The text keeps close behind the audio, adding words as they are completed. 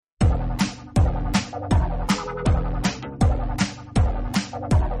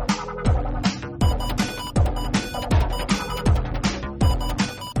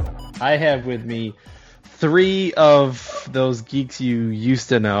I have with me three of those geeks you used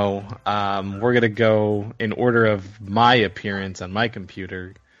to know. We're going to go in order of my appearance on my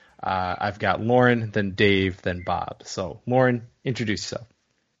computer. I've got Lauren, then Dave, then Bob. So, Lauren, introduce yourself.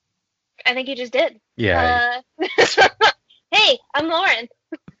 I think you just did. Yeah. Hey, I'm Lauren.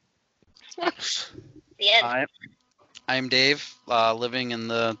 The end. Hi, I'm Dave, living in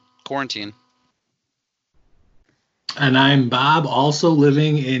the quarantine. And I'm Bob, also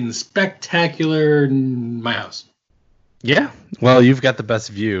living in spectacular my house. Yeah. Well, you've got the best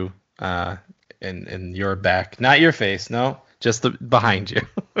view in your back. Not your face, no. Just the behind you.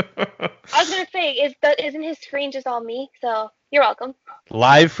 I was going to say, isn't his screen just all me? So, you're welcome.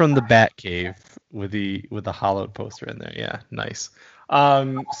 Live from the Batcave with the hollowed poster in there. Yeah, nice.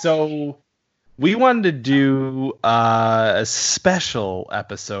 So we wanted to do a special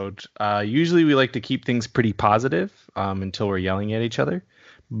episode. Usually we like to keep things pretty positive until we're yelling at each other.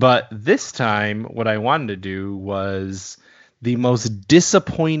 But this time, what I wanted to do was the most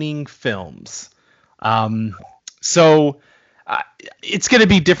disappointing films. So it's going to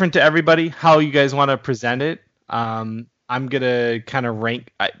be different to everybody, how you guys want to present it. I'm going to kind of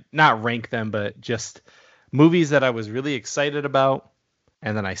not rank them, but just movies that I was really excited about.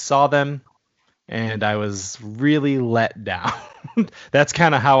 And then I saw them, and I was really let down. That's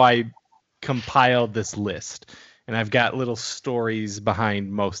kind of how I compiled this list. And I've got little stories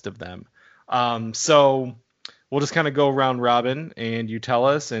behind most of them. So we'll just kind of go round robin, and you tell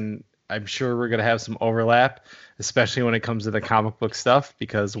us, and I'm sure we're going to have some overlap, especially when it comes to the comic book stuff,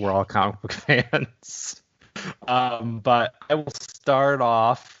 because we're all comic book fans. But I will start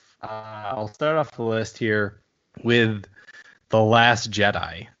off. I'll start off the list here with The Last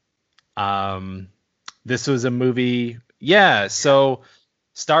Jedi. This was a movie. Yeah, so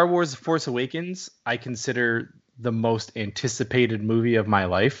Star Wars: The Force Awakens, I consider the most anticipated movie of my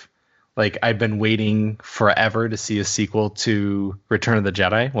life. Like, I've been waiting forever to see a sequel to Return of the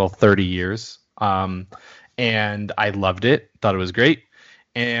Jedi. Well, 30 years. And I loved it. Thought it was great.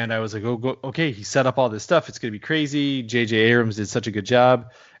 And I was like, okay, he set up all this stuff. It's going to be crazy. J.J. Abrams did such a good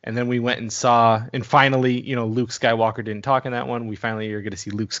job. And then we went and saw, and finally, Luke Skywalker didn't talk in that one. We finally are going to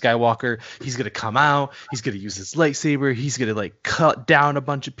see Luke Skywalker. He's going to come out. He's going to use his lightsaber. He's going to, cut down a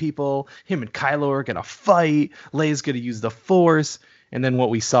bunch of people. Him and Kylo are going to fight. Leia's going to use the Force. And then what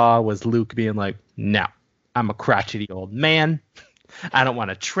we saw was Luke being like, no, I'm a crotchety old man. I don't want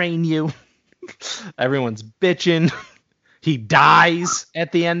to train you. Everyone's bitching. He dies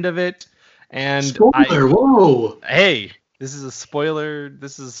at the end of it. And Spoiler, whoa. Hey, this is a spoiler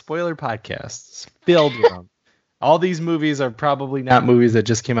podcast. It's filled with them. All these movies are probably not movies that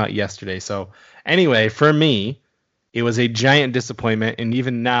just came out yesterday. So anyway, for me, it was a giant disappointment. And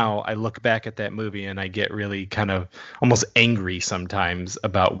even now I look back at that movie and I get really kind of almost angry sometimes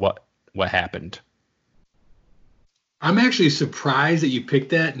about what happened. I'm actually surprised that you picked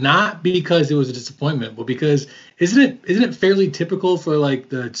that, not because it was a disappointment, but because isn't it fairly typical for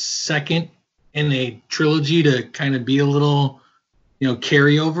the second in a trilogy to kind of be a little,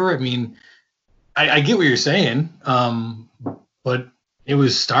 carryover? I mean, I get what you're saying, but it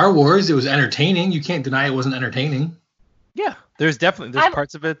was Star Wars. It was entertaining. You can't deny it wasn't entertaining. Yeah, there's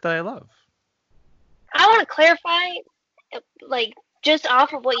parts of it that I love. I want to clarify, just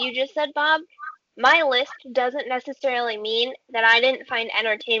off of what you just said, Bob. My list doesn't necessarily mean that I didn't find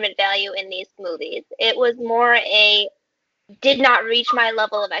entertainment value in these movies. It was more did not reach my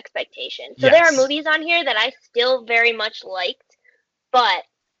level of expectation. So Yes. There are movies on here that I still very much liked, but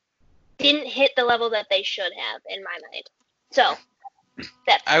didn't hit the level that they should have in my mind. So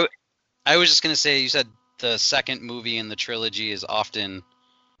that's I was just going to say, you said the second movie in the trilogy is often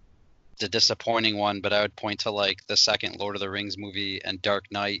the disappointing one, but I would point to the second Lord of the Rings movie and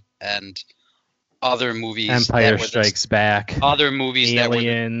Dark Knight and other movies. Empire Strikes Back. Other movies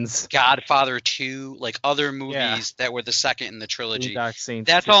Aliens. that were Godfather 2, other movies that were the second in the trilogy. Saints.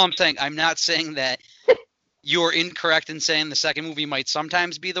 That's all I'm saying. I'm not saying that you're incorrect in saying the second movie might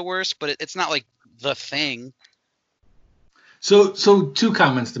sometimes be the worst, but it's not the thing. So two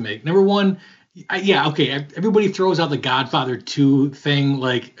comments to make. Number one, everybody throws out the Godfather 2 thing,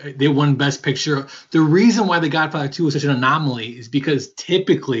 they won Best Picture. The reason why the Godfather 2 is such an anomaly is because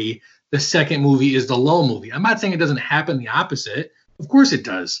typically the second movie is the low movie. I'm not saying it doesn't happen the opposite. Of course it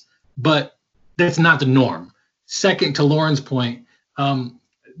does. But that's not the norm. Second, to Lauren's point, I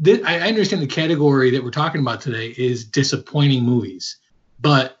understand the category that we're talking about today is disappointing movies.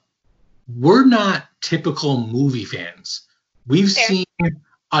 But we're not typical movie fans. We've seen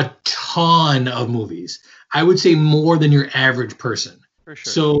a ton of movies. I would say more than your average person. For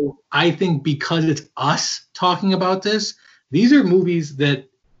sure. So I think because it's us talking about this, these are movies that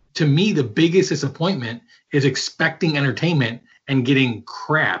to me, the biggest disappointment is expecting entertainment and getting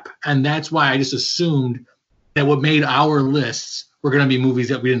crap. And that's why I just assumed that what made our lists were going to be movies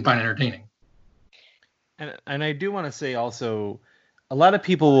that we didn't find entertaining. And I do want to say also, a lot of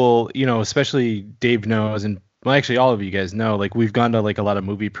people will, especially Dave knows, and well, actually all of you guys know, like we've gone to like a lot of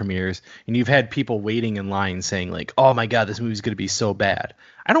movie premieres, and you've had people waiting in line saying like, oh my God, this movie's going to be so bad.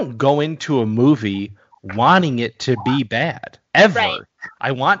 I don't go into a movie wanting it to be bad ever. Right.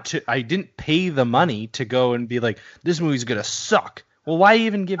 I didn't pay the money to go and be like, this movie's going to suck. Well, why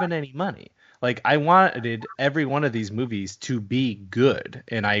even give it any money? Like, I wanted every one of these movies to be good,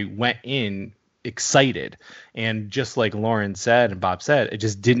 and I went in excited. And just like Lauren said and Bob said, it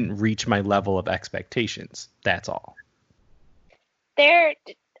just didn't reach my level of expectations. That's all.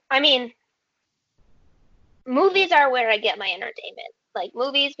 Movies are where I get my entertainment. Like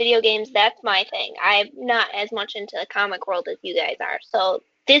movies, video games, that's my thing. I'm not as much into the comic world as you guys are. So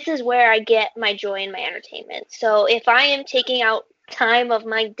this is where I get my joy and my entertainment. So if I am taking out time of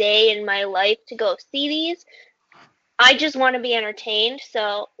my day and my life to go see these, I just want to be entertained.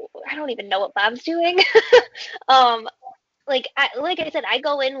 So I don't even know what Bob's doing. Like I said, I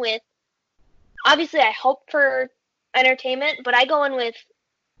go in with, obviously I hope for entertainment, but I go in with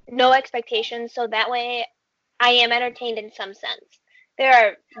no expectations. So that way I am entertained in some sense. There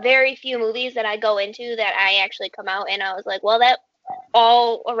are very few movies that I go into that I actually come out and I was like, well, that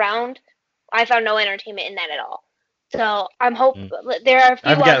all around, I found no entertainment in that at all. So I'm hoping there are a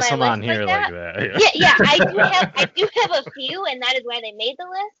few. I've got on some on here like that. Yeah, I do have a few, and that is why they made the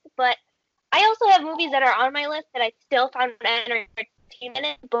list. But I also have movies that are on my list that I still found entertainment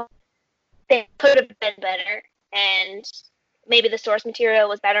in, but they could have been better, and maybe the source material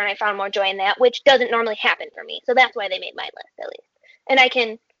was better, and I found more joy in that, which doesn't normally happen for me. So that's why they made my list, at least. And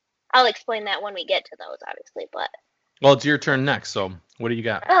I'll explain that when we get to those, obviously. But well, it's your turn next. So what do you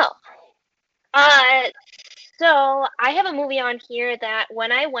got? So I have a movie on here that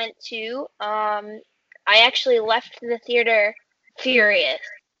when I went to, I actually left the theater furious.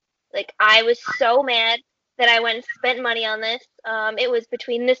 Like, I was so mad that I went and spent money on this. It was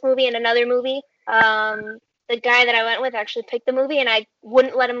between this movie and another movie. The guy that I went with actually picked the movie, and I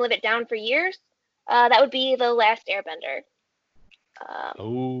wouldn't let him live it down for years. That would be The Last Airbender.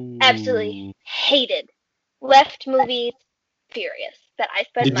 Absolutely hated. Left movies furious that I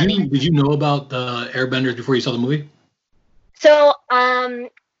spent money. Did you know about the Airbenders before you saw the movie? So,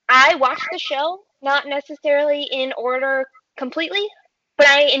 I watched the show, not necessarily in order completely, but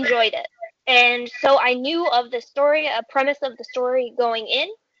I enjoyed it. And so I knew of the story, a premise of the story going in.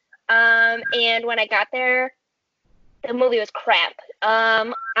 And when I got there, the movie was crap.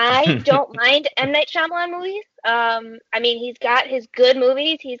 I don't mind M. Night Shyamalan movies. He's got his good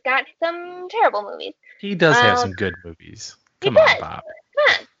movies. He's got some terrible movies. He does have some good movies. Come on, Bob. Come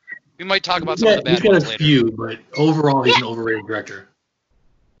on. We might talk about some of the bad ones later. He's got a few, but overall, he's an overrated director.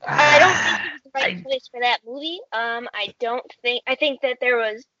 I don't think he was the right choice for that movie. I think that there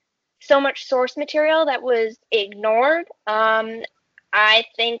was so much source material that was ignored. I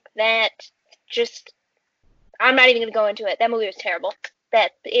think that I'm not even going to go into it. That movie was terrible.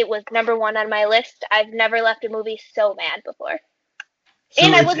 That it was number one on my list. I've never left a movie so mad before. So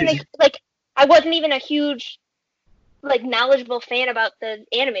and I wasn't even a huge, knowledgeable fan about the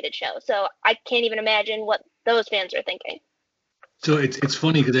animated show. So I can't even imagine what those fans are thinking. So it's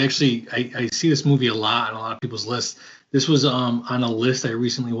funny because actually I see this movie a lot on a lot of people's lists. This was on a list I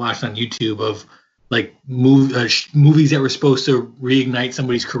recently watched on YouTube of movies that were supposed to reignite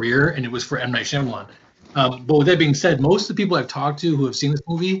somebody's career, and it was for M. Night Shyamalan. But with that being said, most of the people I've talked to who have seen this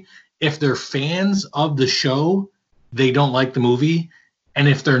movie, if they're fans of the show, they don't like the movie. And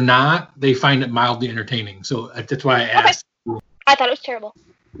if they're not, they find it mildly entertaining. So that's why I asked. Okay. I thought it was terrible.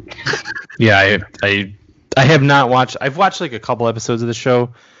 Yeah, I have not watched. I've watched a couple episodes of the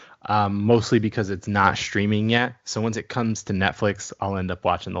show, mostly because it's not streaming yet. So once it comes to Netflix, I'll end up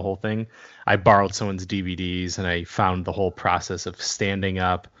watching the whole thing. I borrowed someone's DVDs, and I found the whole process of standing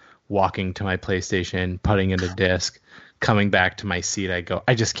up, walking to my PlayStation, putting in a disc, coming back to my seat.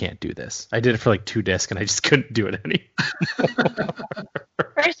 I just can't do this. I did it for 2 discs, and I just couldn't do it anymore.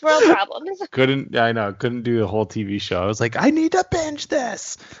 First world problems. Couldn't do the whole TV show. I was like, I need to binge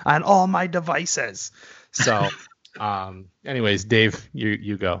this on all my devices. So, anyways, Dave,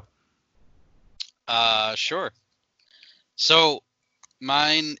 you go. Sure. So,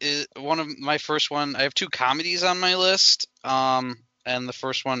 mine is one of my first one. I have 2 comedies on my list. And the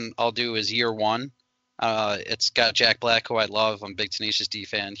first one I'll do is Year One. It's got Jack Black, who I love. I'm a big Tenacious D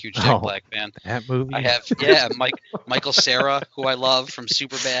fan, huge Jack Black fan. That movie? I have, Michael Cera, who I love from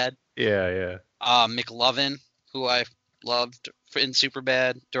Superbad. Yeah. McLovin, who I loved in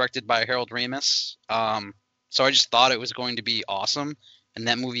Superbad, directed by Harold Ramis. So I just thought it was going to be awesome, and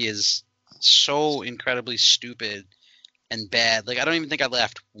that movie is so incredibly stupid and bad. Like, I don't even think I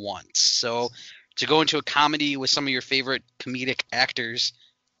laughed once. So to go into a comedy with some of your favorite comedic actors,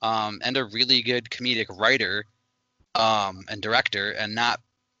 and a really good comedic writer, and director, and not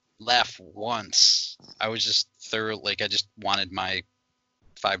laugh once, I was just I just wanted my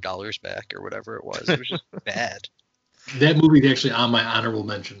 $5 back or whatever it was. It was just bad. That movie is actually on my honorable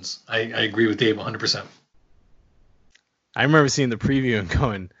mentions. I agree with Dave 100%. I remember seeing the preview and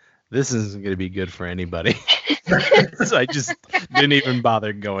going, this isn't going to be good for anybody. So I just didn't even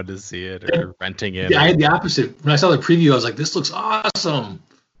bother going to see it or renting it. Yeah, I had the opposite. When I saw the preview, I was like, this looks awesome.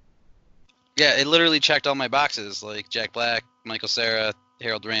 Yeah, it literally checked all my boxes, like Jack Black, Michael Cera,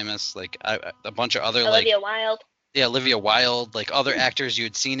 Harold Ramis, like a bunch of other Olivia Wilde. Yeah, Olivia Wilde, like other actors you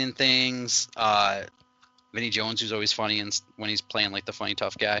had seen in things. Vinnie Jones, who's always funny when he's playing like the funny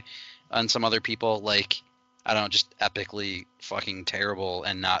tough guy, and some other people, like, I don't know, just epically fucking terrible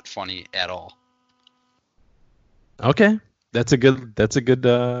and not funny at all. Okay, that's a good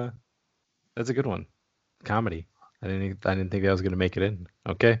one. Comedy. I didn't think that was gonna make it in.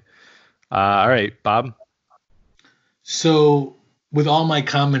 Okay. All right, Bob. So, with all my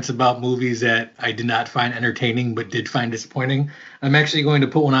comments about movies that I did not find entertaining but did find disappointing, I'm actually going to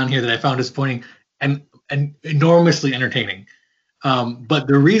put one on here that I found disappointing and enormously entertaining. But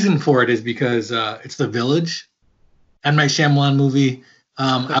the reason for it is because it's The Village, M. Night Shyamalan movie.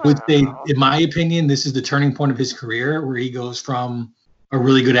 I would say, in my opinion, this is the turning point of his career, where he goes from a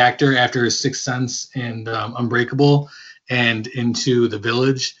really good actor after Sixth Sense and Unbreakable and into The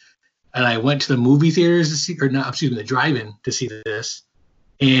Village. And I went to the movie theaters to see, the drive-in to see this,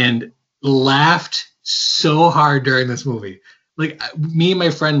 and laughed so hard during this movie. Like, me and my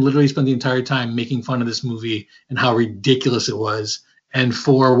friend literally spent the entire time making fun of this movie and how ridiculous it was. And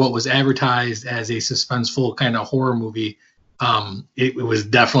for what was advertised as a suspenseful kind of horror movie, it was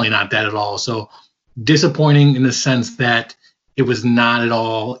definitely not that at all. So disappointing in the sense that it was not at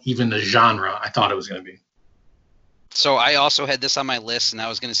all even the genre I thought it was going to be. So I also had this on my list, and I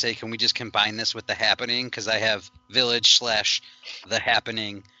was going to say, can we just combine this with The Happening? Because I have Village / The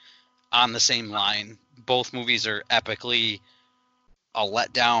Happening on the same line. Both movies are epically a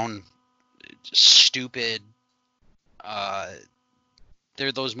letdown, stupid.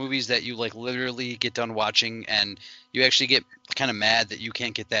 They're those movies that you like literally get done watching, and you actually get kind of mad that you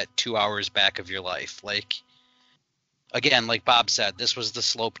can't get that 2 hours back of your life. Like, again, like Bob said, this was the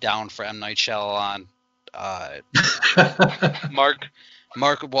slope down for M. Night Shyamalan.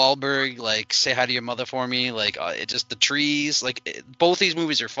 Mark Wahlberg, like, Say Hi to Your Mother for Me, like, it just, the trees, like, both these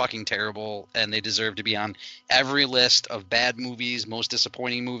movies are fucking terrible, and they deserve to be on every list of bad movies, most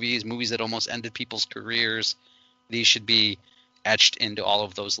disappointing movies that almost ended people's careers. These should be etched into all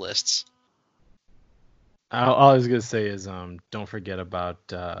of those lists. All I was gonna say is, don't forget about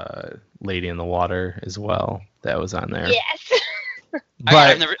Lady in the Water as well. That was on there. Yes.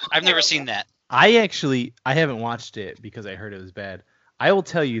 But I've never seen that. I haven't watched it because I heard it was bad. I will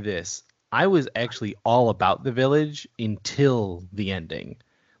tell you this. I was actually all about The Village until the ending.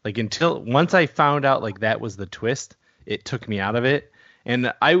 Like, once I found out, like, that was the twist, it took me out of it.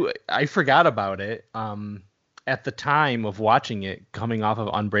 And I forgot about it at the time of watching it, coming off of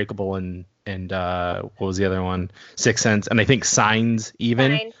Unbreakable and what was the other one? Sixth Sense, and I think Signs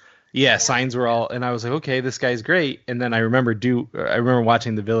even. Fine. Yeah, Signs were all, and I was like, okay, this guy's great. And then I remember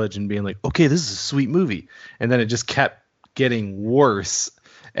watching The Village and being like, okay, this is a sweet movie. And then it just kept getting worse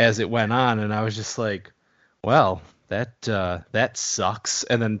as it went on, and I was just like, well, that sucks.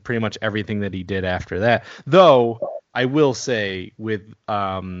 And then pretty much everything that he did after that. Though I will say, with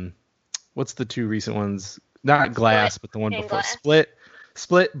what's the two recent ones? Not Glass, but the one before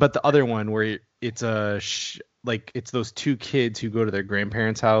Split, but the other one where it's it's those two kids who go to their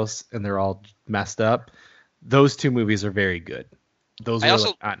grandparents' house and they're all messed up. Those two movies are very good. Those are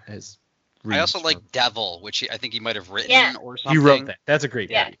not as. I also like Devil, which I think he might have written or something. You wrote that. That's a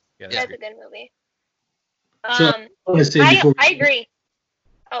great movie. Yeah, that's a good movie. So, I agree.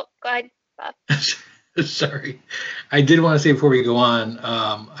 Oh, go ahead, Bob. Sorry. I did want to say before we go on,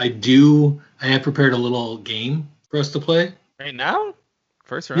 I have prepared a little game for us to play. Right now?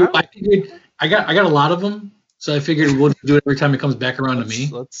 First round? I got a lot of them, so I figured we'll do it every time it comes back around to me.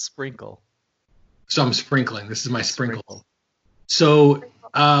 Let's sprinkle. So I'm sprinkling. This is my sprinkle. So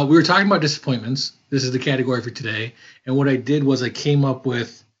we were talking about disappointments. This is the category for today. And what I did was I came up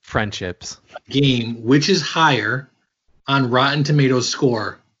with friendships. A game which is higher on Rotten Tomatoes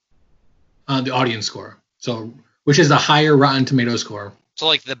score, the audience score. So which is the higher Rotten Tomatoes score. So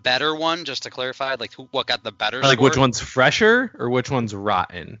like the better one, just to clarify, like what got the better Like score? which one's fresher or which one's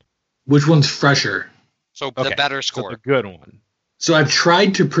rotten? Which one's fresher? So Okay, the better So score. the good one. So I've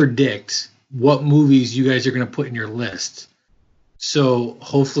tried to predict what movies you guys are going to put in your list. So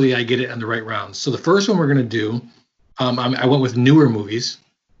hopefully I get it on the right rounds. So the first one we're going to do, I went with newer movies,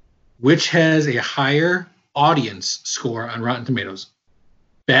 which has a higher audience score on Rotten Tomatoes.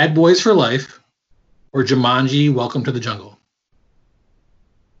 Bad Boys for Life or Jumanji, Welcome to the Jungle.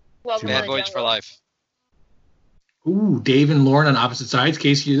 Welcome to Bad the Boys for Jungle. Life. Ooh, Dave and Lauren on opposite sides.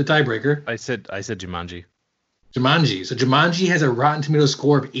 Casey, you're the tiebreaker. I said Jumanji. Jumanji. So Jumanji has a Rotten Tomatoes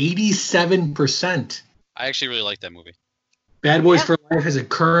score of 87%. I actually really like that movie. Bad Boys Yeah. for Life has a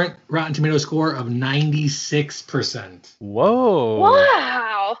current Rotten Tomatoes score of 96%. Whoa.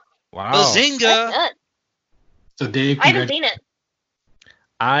 Wow. Wow. That's Bazinga! nuts. So Dave, I haven't seen it.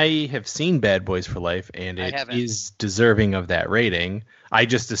 I have seen Bad Boys for Life, and I it haven't. is deserving of that rating. I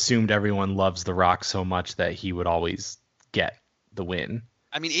just assumed everyone loves The Rock so much that he would always get the win.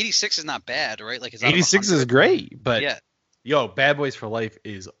 I mean, 86 is not bad, right? Like it's out of 86 is 100. great, but Yeah. yo, Bad Boys for Life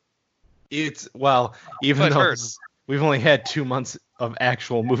is well, even I've though heard. we've only had 2 months of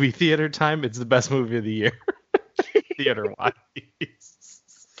actual movie theater time, it's the best movie of the year. Theater wise.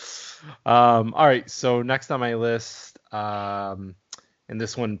 All right, so next on my list, and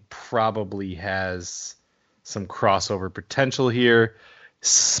this one probably has some crossover potential here.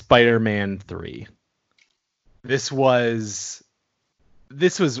 Spider-Man 3. This one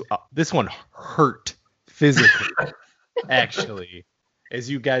hurt physically. Actually, as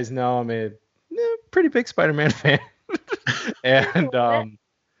you guys know, I'm a pretty big Spider-Man fan, and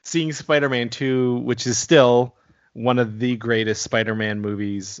seeing Spider-Man 2, which is still one of the greatest Spider-Man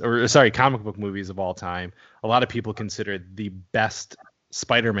movies, comic book movies of all time. A lot of people consider it the best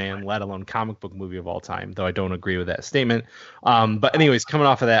Spider-Man, let alone comic book movie of all time, though I don't agree with that statement. But anyways, coming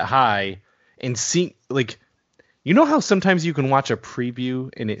off of that high and seeing, like, you know how sometimes you can watch a preview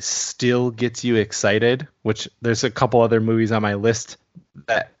and it still gets you excited, which there's a couple other movies on my list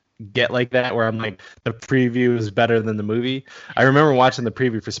that get like that, where I'm like, the preview is better than the movie. I remember watching the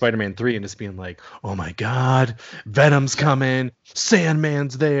preview for Spider-Man 3 and just being like, oh my God, Venom's coming,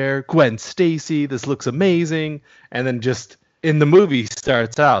 Sandman's there, Gwen Stacy, this looks amazing. And then just in the movie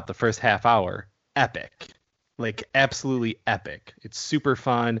starts out, the first half hour, epic. Like, absolutely epic. It's super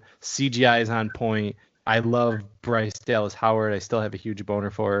fun. CGI is on point. I love Bryce Dallas Howard. I still have a huge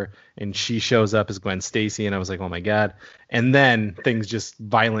boner for her. And she shows up as Gwen Stacy, and I was like, oh my God. And then things just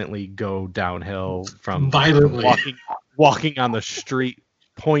violently go downhill from walking on the street,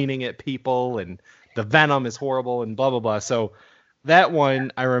 pointing at people, and the Venom is horrible, and blah, blah, blah. So that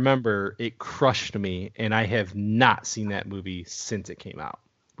one, I remember, it crushed me, and I have not seen that movie since it came out.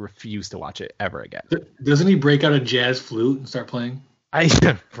 Refuse to watch it ever again. Doesn't he break out a jazz flute and start playing? I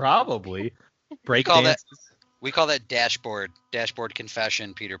probably break Call dances. We call that dashboard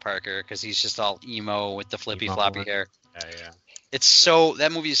confession, Peter Parker, because he's just all emo with the flippy floppy hair. Yeah.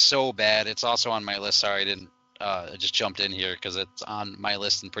 That movie is so bad. It's also on my list. Sorry, I didn't. I just jumped in here because it's on my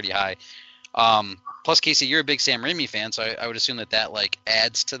list and pretty high. Plus, Casey, you're a big Sam Raimi fan, so I would assume that like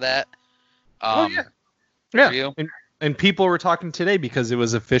adds to that. Yeah. For you? And people were talking today because it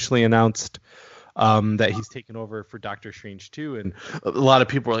was officially announced that he's taken over for Doctor Strange 2, and a lot of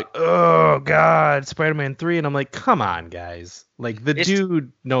people were like, oh God, Spider-Man 3, and I'm like, come on, guys. Like,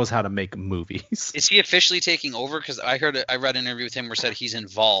 dude knows how to make movies. Is he officially taking over? Because I read an interview with him where said he's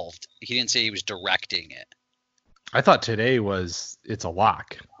involved. He didn't say he was directing it. I thought today it's a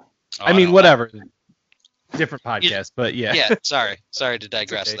lock. Oh, I mean, know. whatever. Different podcast, but yeah. Yeah, sorry to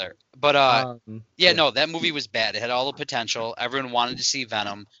digress okay. there. But yeah, no, that movie was bad. It had all the potential. Everyone wanted to see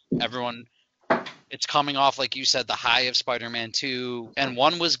Venom. It's coming off, like you said, the high of Spider-Man 2, and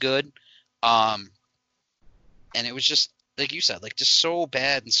 1 was good. And it was just, like you said, like just so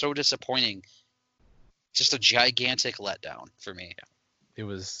bad and so disappointing. Just a gigantic letdown for me. It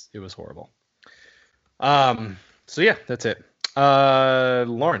was horrible. So yeah, that's it.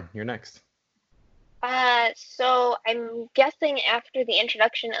 Lauren, you're next. So I'm guessing after the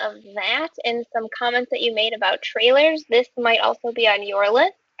introduction of that and some comments that you made about trailers, this might also be on your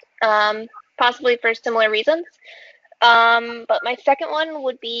list, possibly for similar reasons. But my second one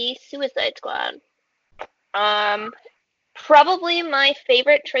would be Suicide Squad. Probably my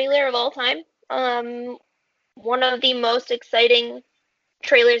favorite trailer of all time. One of the most exciting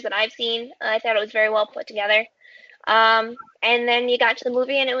trailers that I've seen. I thought it was very well put together. And then you got to the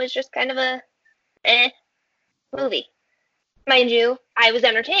movie and it was just kind of a movie. Mind you, I was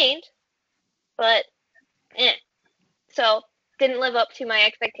entertained, but So didn't live up to my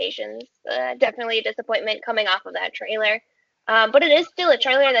expectations. Definitely a disappointment coming off of that trailer. But it is still a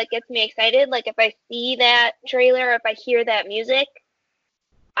trailer that gets me excited. Like, if I see that trailer, if I hear that music,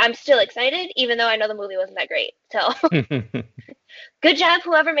 I'm still excited, even though I know the movie wasn't that great. So, good job,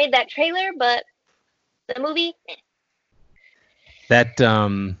 whoever made that trailer, but the movie,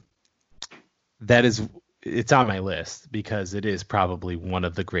 That is, it's on my list because it is probably one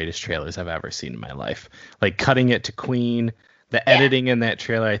of the greatest trailers I've ever seen in my life. Like, cutting it to Queen, the editing in that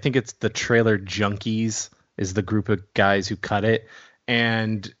trailer. I think it's the Trailer Junkies is the group of guys who cut it,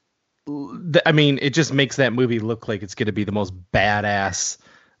 and I mean, it just makes that movie look like it's going to be the most badass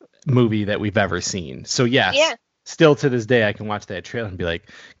movie that we've ever seen. So yes, still to this day, I can watch that trailer and be like,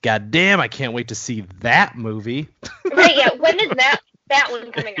 God damn, I can't wait to see that movie. Right? Yeah. When is that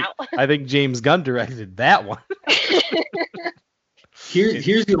one coming out? I think James Gunn directed that one.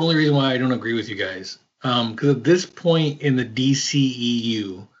 Here's the only reason why I don't agree with you guys. Because at this point in the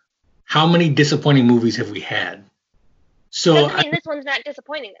DCEU, how many disappointing movies have we had? So Doesn't mean this one's not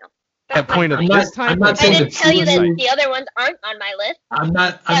disappointing though. At point of I'm this not- time, I'm not I saying didn't the tell you that preview- the other ones aren't on my list. I'm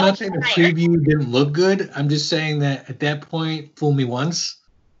not was saying the higher. preview didn't look good. I'm just saying that at that point, fool me once.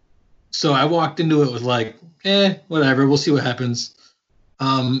 So I walked into it with like, whatever, we'll see what happens.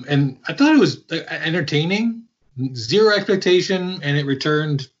 And I thought it was entertaining, zero expectation, and it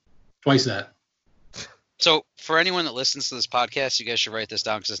returned twice that. So for anyone that listens to this podcast, you guys should write this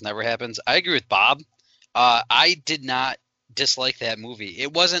down because this never happens. I agree with Bob. I did not dislike that movie.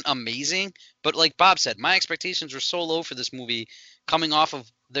 It wasn't amazing, but like Bob said, my expectations were so low for this movie coming off of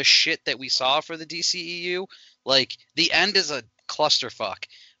the shit that we saw for the DCEU. Like, the end is a clusterfuck,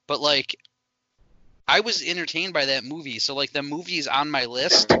 but like, I was entertained by that movie. So like, the movie's on my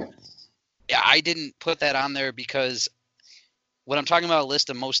list. I didn't put that on there because when I'm talking about a list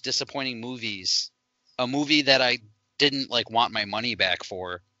of most disappointing movies, a movie that I didn't like want my money back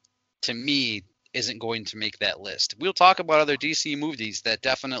for, to me, isn't going to make that list. We'll talk about other DC movies that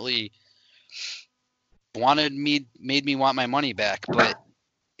definitely made me want my money back, but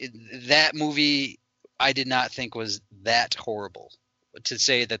that movie I did not think was that horrible to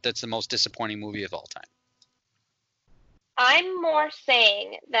say that that's the most disappointing movie of all time. I'm more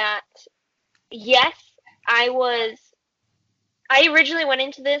saying that, yes, I originally went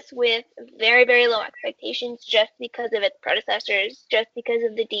into this with very, very low expectations just because of its predecessors, just because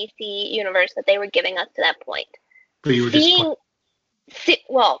of the DC universe that they were giving us to that point. But you were disappointed.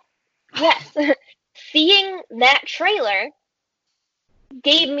 Yes. Seeing that trailer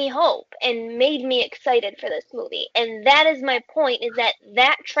gave me hope and made me excited for this movie. And that is my point, is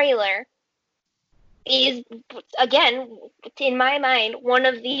that trailer is, again, in my mind, one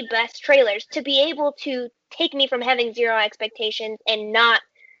of the best trailers to be able to take me from having zero expectations and not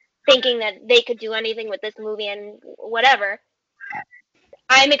thinking that they could do anything with this movie and whatever.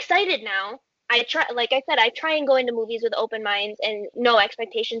 I'm excited now. Like I said, I try and go into movies with open minds and no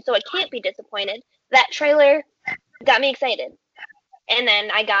expectations, so I can't be disappointed. That trailer got me excited. And then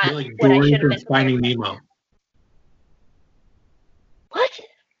I got You're like what I Dory should have from been. Finding Nemo. What?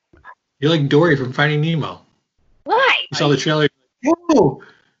 You're like Dory from Finding Nemo. Why? You saw the trailer. Whoa!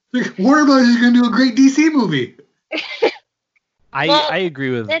 Warner Bros. Is going to do a great DC movie. I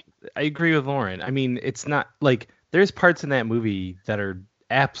agree with Lauren. I mean, it's not like there's parts in that movie that are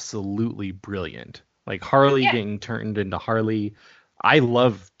absolutely brilliant. Like Harley getting turned into Harley. I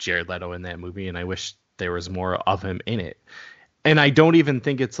love Jared Leto in that movie, and I wish there was more of him in it. And I don't even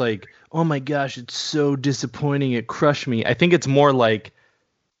think it's like, oh my gosh, it's so disappointing, it crushed me. I think it's more like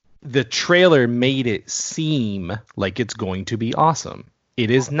the trailer made it seem like it's going to be awesome. It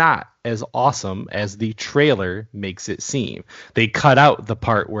is not as awesome as the trailer makes it seem. They cut out the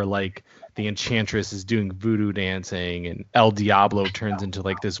part where like the Enchantress is doing voodoo dancing and El Diablo turns into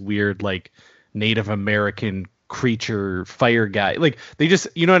like this weird like Native American creature fire guy. Like they just,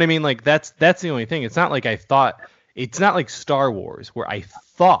 you know what I mean? Like that's the only thing. It's not like it's not like Star Wars where I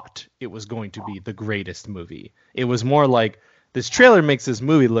thought it was going to be the greatest movie. It was more like this trailer makes this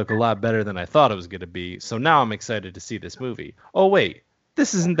movie look a lot better than I thought it was going to be. So now I'm excited to see this movie. Oh wait,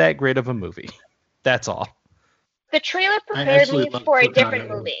 this isn't that great of a movie. That's all. The trailer prepared me for a different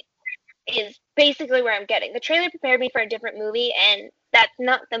movie is basically where I'm getting. The trailer prepared me for a different movie, and that's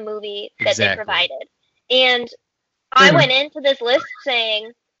not the movie that they provided. And I went into this list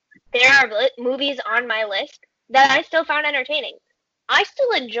saying there are movies on my list that I still found entertaining. I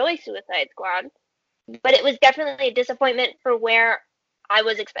still enjoy Suicide Squad, but it was definitely a disappointment for where I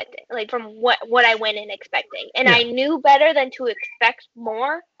was expecting, like from what I went in expecting. And I knew better than to expect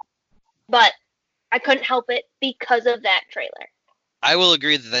more, but I couldn't help it because of that trailer. I will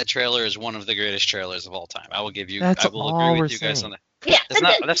agree that trailer is one of the greatest trailers of all time. I will agree with you guys on that. Yeah,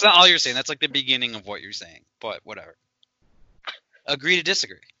 That's not all you're saying. That's like the beginning of what you're saying, but whatever. Agree to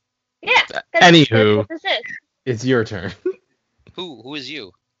disagree. Yeah. Anywho. That's what this is. It's your turn. Who is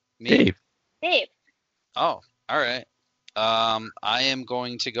you? Me? Dave. Dave. Oh, all right. I am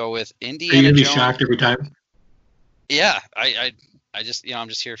going to go with Are you Indiana gonna be Jones. shocked every time? Yeah, I just, I'm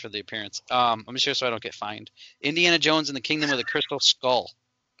just here for the appearance. I'm just here so I don't get fined. Indiana Jones and the Kingdom of the Crystal Skull.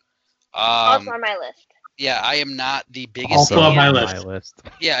 Also on my list. Yeah, I am not the biggest. Also on my Indiana- list.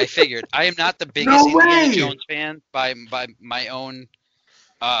 Yeah, I figured. I am not the biggest No Indiana way! Jones fan by my own.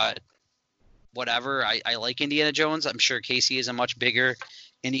 Whatever. I like Indiana Jones. I'm sure Casey is a much bigger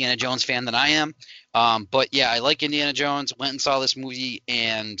Indiana Jones fan than I am. But yeah, I like Indiana Jones. Went and saw this movie,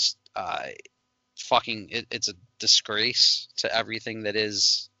 and it's a disgrace to everything that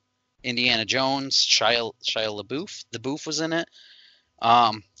is Indiana Jones. Shia LaBeouf. The Boof was in it.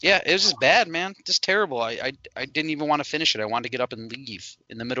 Yeah, it was just bad, man. Just terrible. I didn't even want to finish it. I wanted to get up and leave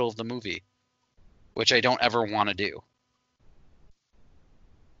in the middle of the movie, which I don't ever want to do.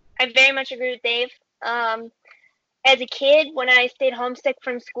 I very much agree with Dave. As a kid, when I stayed homesick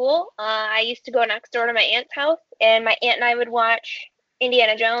from school, I used to go next door to my aunt's house, and my aunt and I would watch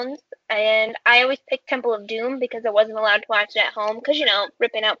Indiana Jones, and I always picked Temple of Doom because I wasn't allowed to watch it at home because,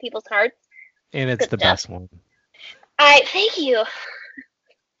 ripping out people's hearts. And it's Good the stuff. best one. Thank you.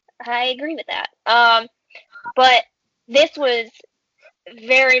 I agree with that. But this was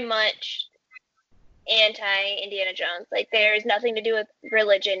very much anti-Indiana Jones. Like, there's nothing to do with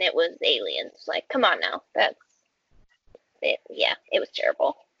religion. It was aliens. Like, come on now. That's it. Yeah, it was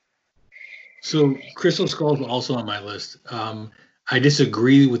terrible. So Crystal Skull is also on my list. I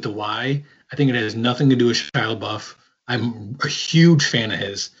disagree with the why. I think it has nothing to do with Shia LaBeouf. I'm a huge fan of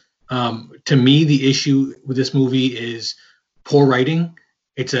his. To me, the issue with this movie is poor writing.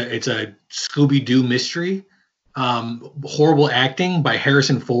 It's a Scooby-Doo mystery. Horrible acting by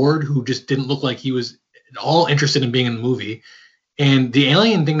Harrison Ford, who just didn't look like he was at all interested in being in the movie. And the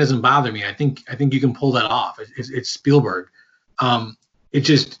alien thing doesn't bother me. I think you can pull that off. It's Spielberg. I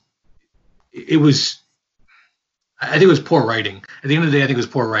think it was poor writing. At the end of the day, I think it was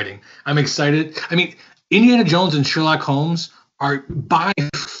poor writing. I'm excited. I mean, Indiana Jones and Sherlock Holmes are by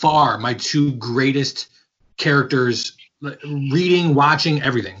far my two greatest characters, reading, watching,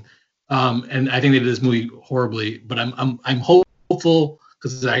 everything. And I think they did this movie horribly, but I'm hopeful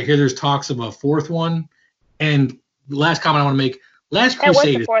because I hear there's talks of a fourth one. And the last comment I want to make: Last That was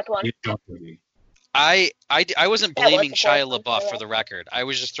Crusade the is fourth one. a Jones movie. I wasn't That was blaming the Shia fourth one, LaBeouf yeah. for the record. I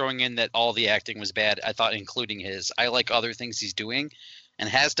was just throwing in that all the acting was bad. I thought including his. I like other things he's doing and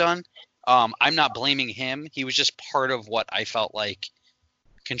has done. I'm not blaming him. He was just part of what I felt like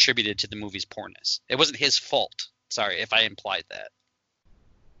contributed to the movie's poorness. It wasn't his fault. Sorry if I implied that.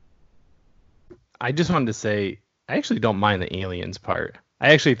 I just wanted to say, I actually don't mind the aliens part.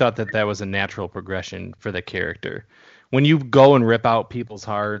 I actually thought that was a natural progression for the character. When you go and rip out people's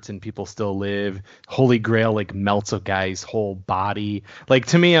hearts and people still live, Holy Grail like melts a guy's whole body. Like,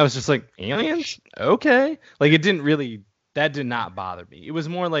 to me, I was just like, aliens? Okay. Like, that did not bother me. It was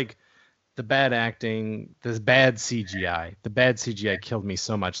more like the bad acting, this bad CGI. The bad CGI killed me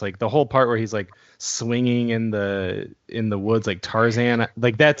so much. Like, the whole part where he's like swinging in the woods like Tarzan,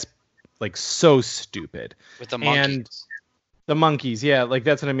 like, that's like so stupid. With the monkeys. And the monkeys, yeah, like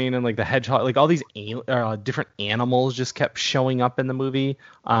that's what I mean, and like the hedgehog, like all these different animals just kept showing up in the movie.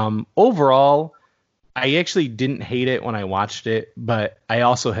 Overall, I actually didn't hate it when I watched it, but I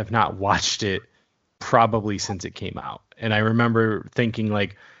also have not watched it probably since it came out. And I remember thinking,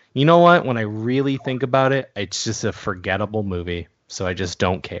 like, you know what? When I really think about it, it's just a forgettable movie, so I just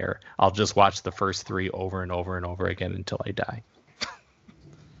don't care. I'll just watch the first three over and over and over again until I die.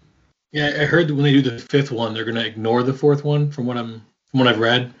 Yeah, I heard that when they do the fifth one, they're going to ignore the fourth one. From what I've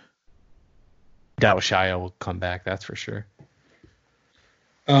read. Doubt Shia will come back. That's for sure.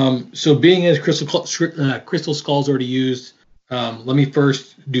 So being as Crystal Skull's already used, let me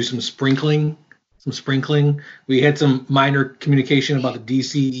first do some sprinkling. We had some minor communication about the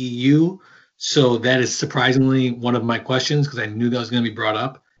DCEU, so that is surprisingly one of my questions because I knew that was going to be brought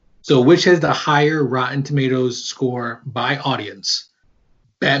up. So which has the higher Rotten Tomatoes score by audience?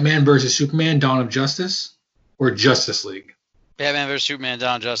 Batman vs. Superman, Dawn of Justice, or Justice League? Batman vs. Superman,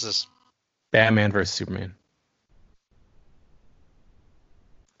 Dawn of Justice. Batman vs. Superman.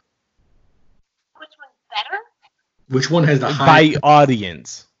 Which one's better? Which one has the higher By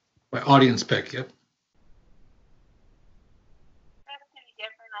audience. by audience pick? Yep. That's gonna be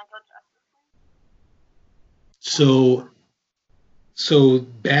different. I'll go Justice League. So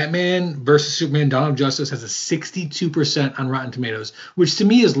Batman versus Superman, Dawn of Justice has a 62% on Rotten Tomatoes, which to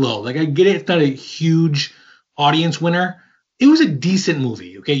me is low. Like, I get it, it's not a huge audience winner. It was a decent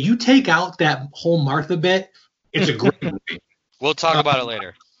movie, okay? You take out that whole Martha bit, it's a great movie. We'll talk about it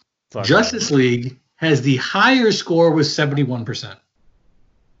later. Justice League has the higher score with 71%.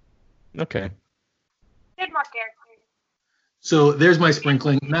 Okay. Good luck, Derek. So there's my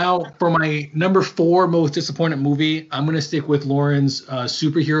sprinkling. Now for my number 4 most disappointed movie, I'm going to stick with Lauren's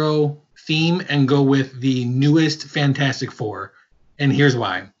superhero theme and go with the newest Fantastic Four. And here's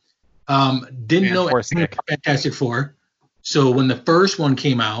why. Didn't know anything about Fantastic Four. So when the first one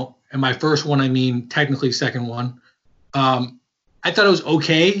came out, and my first one, I mean technically second one, I thought it was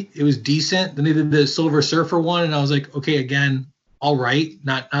okay. It was decent. Then they did the Silver Surfer one, and I was like, okay, again, all right,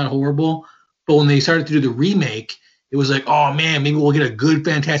 not horrible. But when they started to do the remake, it was like, oh man, maybe we'll get a good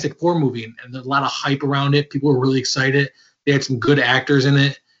Fantastic Four movie, and a lot of hype around it. People were really excited. They had some good actors in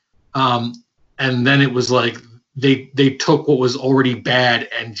it, and then it was like they took what was already bad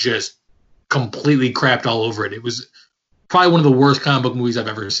and just completely crapped all over it. It was probably one of the worst comic book movies I've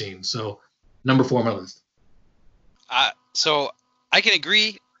ever seen. So number 4 on my list. So I can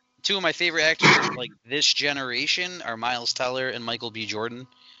agree. 2 of my favorite actors of like this generation are Miles Teller and Michael B. Jordan.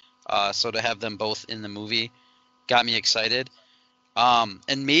 So to have them both in the movie got me excited.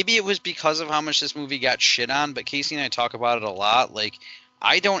 And maybe it was because of how much this movie got shit on, but Casey and I talk about it a lot. Like,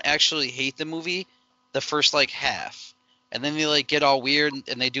 I don't actually hate the movie the first like half. And then they like get all weird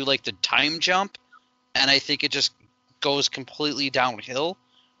and they do like the time jump, and I think it just goes completely downhill.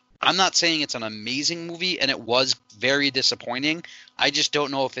 I'm not saying it's an amazing movie, and it was very disappointing. I just don't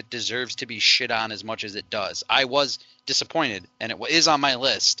know if it deserves to be shit on as much as it does. I was disappointed, and it is on my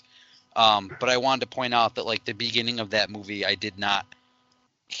list. But I wanted to point out that like the beginning of that movie, I did not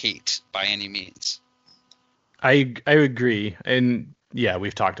hate by any means. I agree, and yeah,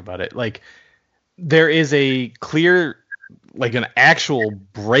 we've talked about it. Like, there is a clear, like an actual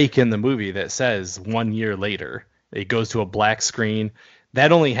break in the movie that says 1 year later. It goes to a black screen.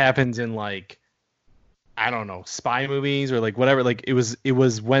 That only happens in like, I don't know, spy movies or like whatever. Like it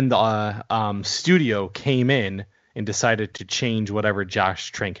was when the studio came in and decided to change whatever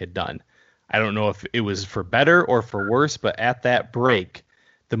Josh Trank had done. I don't know if it was for better or for worse, but at that break,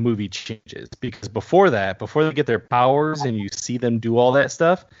 the movie changes. Because before that, before they get their powers and you see them do all that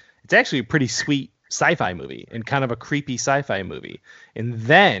stuff, it's actually a pretty sweet sci-fi movie and kind of a creepy sci-fi movie. And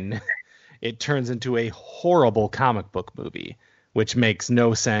then it turns into a horrible comic book movie, which makes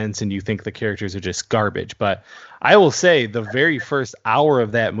no sense, and you think the characters are just garbage. But I will say the very first hour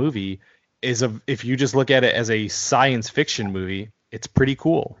of that movie is if you just look at it as a science fiction movie, it's pretty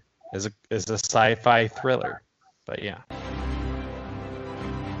cool as a sci-fi thriller. But yeah.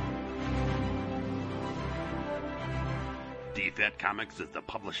 DFAT Comics is the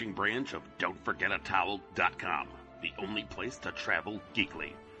publishing branch of Don'tForgetATowel.com, the only place to travel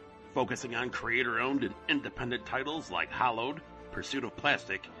geekly. Focusing on creator-owned and independent titles like Hollowed, Pursuit of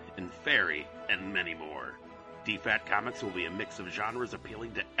Plastic, and Fairy, and many more. DFAT Comics will be a mix of genres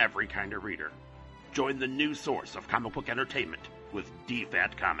appealing to every kind of reader. Join the new source of comic book entertainment with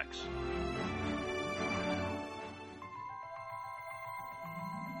DFAT Comics.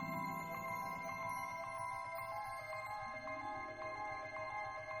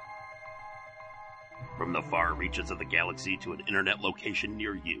 From the far reaches of the galaxy to an internet location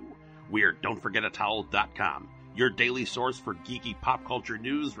near you, we're Don'tForgetATowel.com, your daily source for geeky pop culture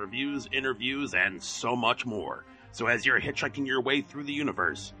news, reviews, interviews, and so much more. So as you're hitchhiking your way through the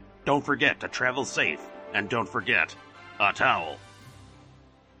universe, don't forget to travel safe, and don't forget a towel.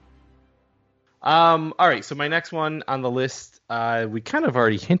 All right, so my next one on the list, we kind of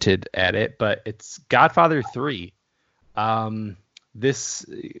already hinted at it, but it's Godfather 3. This,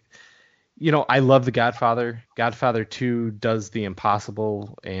 I love The Godfather. Godfather 2 does the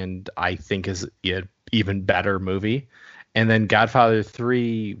impossible, and I think is an even better movie. And then Godfather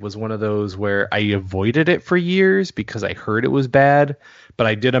 3 was one of those where I avoided it for years because I heard it was bad, but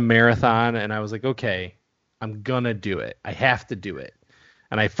I did a marathon, and I was like, okay, I'm going to do it. I have to do it.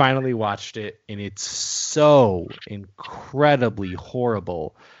 And I finally watched it, and it's so incredibly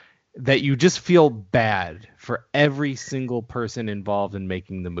horrible that you just feel bad for every single person involved in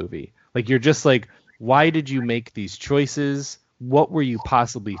making the movie. Like, you're just like, why did you make these choices? What were you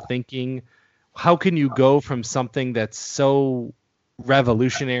possibly thinking? How can you go from something that's so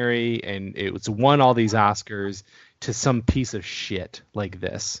revolutionary and it's won all these Oscars to some piece of shit like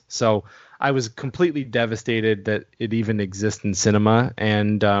this? So I was completely devastated that it even exists in cinema,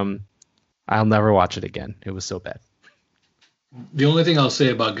 and I'll never watch it again. It was so bad. The only thing I'll say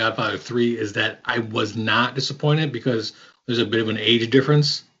about Godfather 3 is that I was not disappointed because there's a bit of an age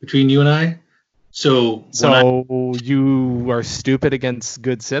difference between you and I. So you are stupid against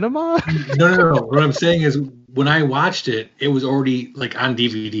good cinema? No. What I'm saying is when I watched it, it was already like on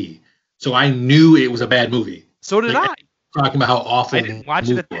DVD. So I knew it was a bad movie. So did I. talking about how awful. I didn't watch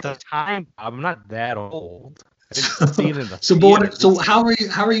it at the time, Bob. I'm not that old. I didn't see it in the So how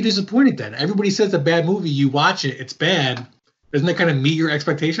are you disappointed then? Everybody says it's a bad movie. You watch it, it's bad. Doesn't that kind of meet your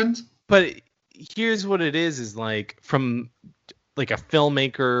expectations? But here's what it is like from like a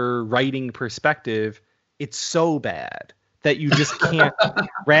filmmaker writing perspective, it's so bad that you just can't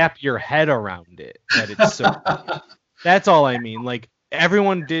wrap your head around it. That it's so bad. That's all I mean. Like,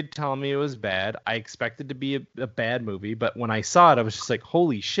 everyone did tell me it was bad. I expected to be a bad movie, but when I saw it, I was just like,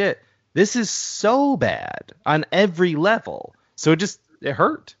 holy shit, this is so bad on every level. So it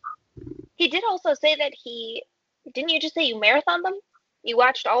hurt. He did also say that didn't you just say you marathoned them? You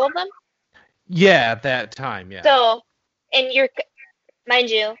watched all of them? Yeah, at that time, yeah. So, and mind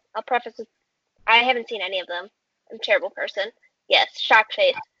you, I'll preface with, I haven't seen any of them. I'm a terrible person. Yes, shock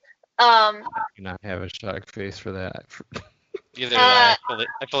face. I do not have a shock face for that. Either I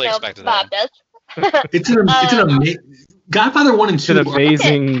fully expected Bob that. does. It's an amazing Godfather 1 and 2. It's an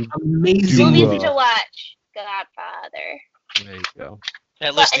amazing amazing Movies movie. to watch. Godfather. There you go.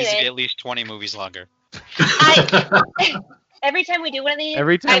 That list needs to anyway. be at least 20 movies longer. Every time we do one of these,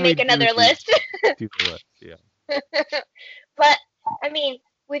 Every time I make we do another these- list. Do the list, yeah. But, I mean,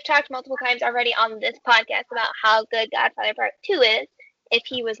 we've talked multiple times already on this podcast about how good Godfather Part 2 is. If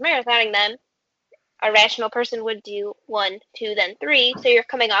he was marathoning them, a rational person would do 1, 2, then 3. So you're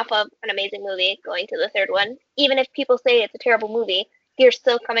coming off of an amazing movie, going to the third one. Even if people say it's a terrible movie, you're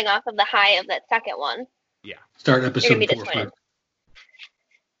still coming off of the high of that second one. Yeah. Start You're episode going to be 4 or disappointed. 5.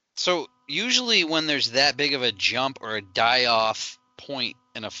 So usually when there's that big of a jump or a die-off point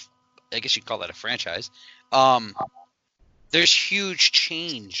in I guess you'd call that a franchise, there's huge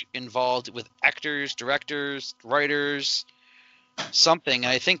change involved with actors, directors, writers, something.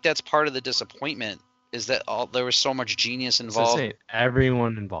 And I think that's part of the disappointment is that there was so much genius involved. So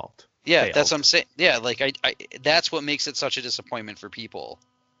everyone involved. Yeah, failed. that's what I'm saying. Yeah, like I that's what makes it such a disappointment for people.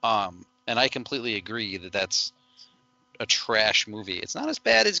 And I completely agree that that's a trash movie. It's not as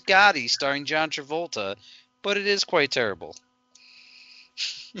bad as Gotti starring John Travolta, but it is quite terrible.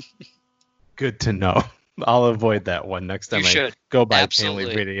 Good to know. I'll avoid that one next time You I should. go by Absolutely.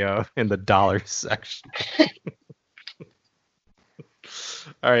 Family Video in the dollar section.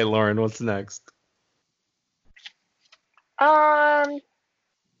 All right, Lauren, what's next? Let's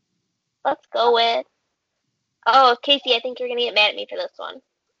go with. Oh, Casey, I think you're gonna get mad at me for this one.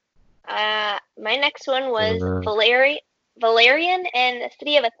 My next one was Valerian and the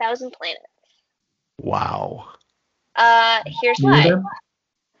City of 1,000 Planets. Wow. Here's One more why. time?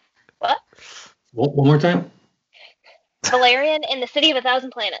 What? One more time? Valerian and the City of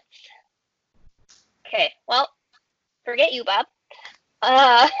 1,000 Planets. Okay, well, forget you, Bob.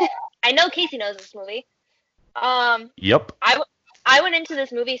 I know Casey knows this movie. Yep. I went into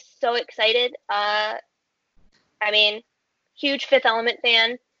this movie so excited. I mean, huge Fifth Element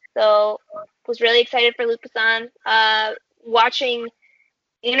fan, so was really excited for Luc Besson. Watching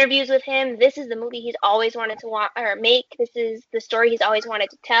interviews with him, this is the movie he's always wanted to make. This is the story he's always wanted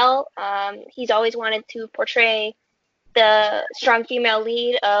to tell. He's always wanted to portray the strong female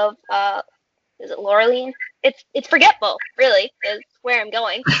lead of is it Laureline? It's Forgetful, really, is where I'm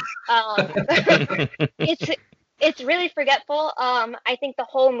going. It's really forgetful. I think the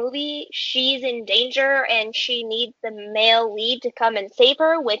whole movie, she's in danger and she needs the male lead to come and save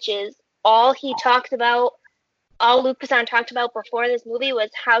her, which is all he talked about. All Luc Besson talked about before this movie was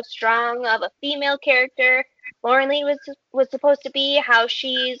how strong of a female character Lauren Lee was supposed to be, how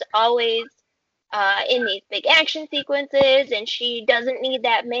she's always in these big action sequences and she doesn't need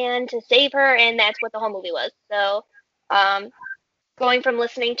that man to save her, and that's what the whole movie was. So, going from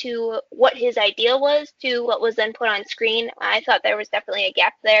listening to what his idea was to what was then put on screen, I thought there was definitely a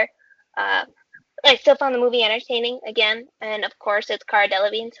gap there. I still found the movie entertaining again, and of course it's Cara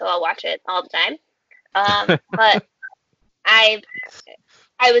Delevingne, so I'll watch it all the time. But I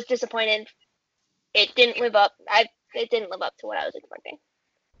was disappointed. It didn't live up. It didn't live up to what I was expecting.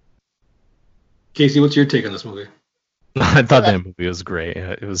 Casey, what's your take on this movie? I thought that movie was great.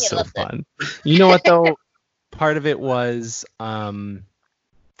 It was so fun. You know what though? Part of it was, and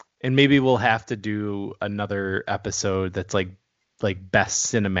maybe we'll have to do another episode that's like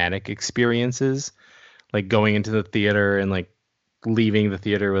best cinematic experiences, like going into the theater and like leaving the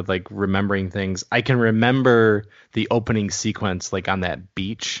theater with like remembering things. I can remember the opening sequence like on that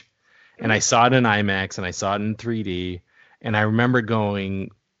beach, and I saw it in IMAX and I saw it in 3D, and I remember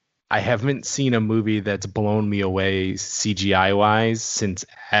going, I haven't seen a movie that's blown me away CGI wise since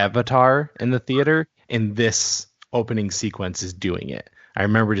Avatar in the theater, and this opening sequence is doing it. I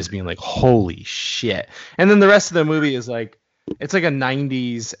remember just being like, holy shit. And then the rest of the movie is like, it's like a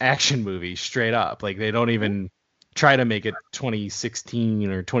 90s action movie straight up. Like they don't even try to make it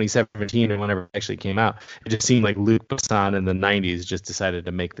 2016 or 2017 or whenever it actually came out. It just seemed like Luc Besson in the 90s just decided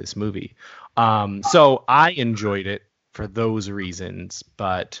to make this movie. So I enjoyed it for those reasons,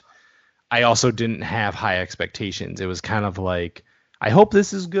 but I also didn't have high expectations. It was kind of like, I hope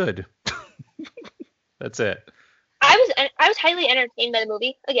this is good. That's it. I was highly entertained by the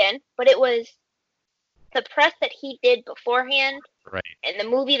movie again, but it was the press that he did beforehand, Right. and the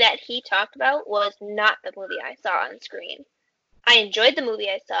movie that he talked about was not the movie I saw on screen. I enjoyed the movie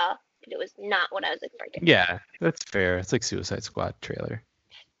I saw, but it was not what I was expecting. Yeah, that's fair. It's like Suicide Squad trailer.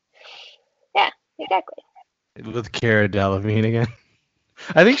 Yeah, exactly. With Cara Delevingne again.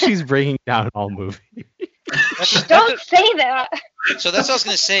 I think she's breaking down all movie. Don't say that. So that's what I was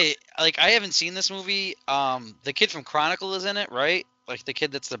gonna say. Like, I haven't seen this movie. The kid from Chronicle is in it, right? Like the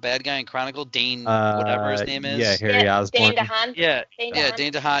kid that's the bad guy in Chronicle, Dane, whatever his name is. Yeah, Harry Osborn. Dane DeHaan. Yeah, Dane yeah, DeHaan.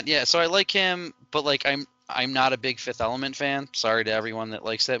 Dane DeHaan. Yeah, so I like him, but like I'm not a big Fifth Element fan. Sorry to everyone that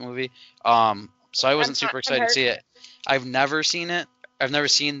likes that movie. So I wasn't super excited to see it. I've never seen it. I've never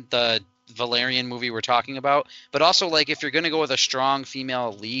seen the Valerian movie we're talking about. But also, like, if you're gonna go with a strong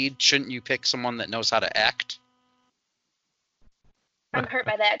female lead, shouldn't you pick someone that knows how to act? I'm hurt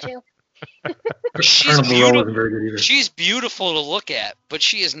by that too. She's Carnival Row beautiful. wasn't very good either. She's beautiful to look at, but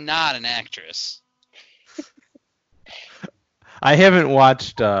she is not an actress. I haven't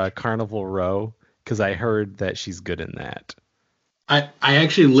watched Carnival Row because I heard that she's good in that. I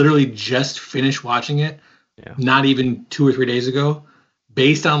actually literally just finished watching it, Yeah. not even 2 or 3 days ago,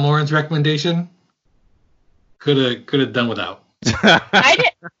 based on Lauren's recommendation. Could have done without. I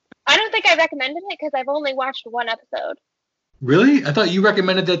don't think I recommended it because I've only watched one episode. Really? I thought you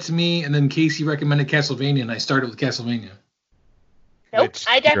recommended that to me, and then Casey recommended Castlevania, and I started with Castlevania. Nope. Which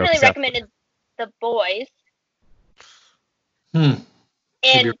I you're definitely upset recommended The Boys Hmm.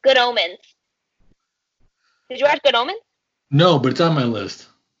 and Maybe- Good Omens. Did you watch Good Omens? No, but it's on my list.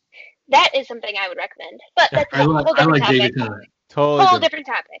 That is something I would recommend. But that's I a whole like different topic. David Tennant. Totally Whole different. different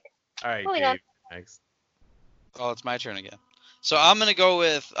topic. All right, Moving Dave. on. Next. Oh, it's my turn again. So I'm gonna go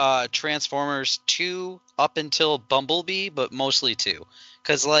with Transformers 2 up until Bumblebee, but mostly 2,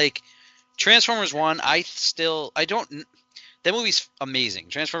 because like Transformers 1, that movie's amazing.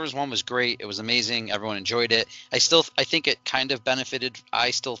 Transformers 1 was great. It was amazing. Everyone enjoyed it. I think it kind of benefited,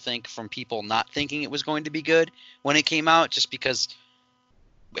 I still think, from people not thinking it was going to be good when it came out, just because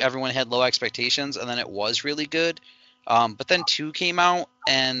everyone had low expectations, and then it was really good. But then 2 came out,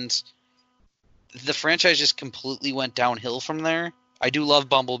 and the franchise just completely went downhill from there. I do love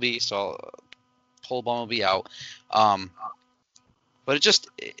Bumblebee, so I'll pull Bumblebee out. But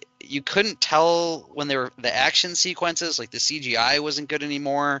you couldn't tell when they were the action sequences, like the CGI wasn't good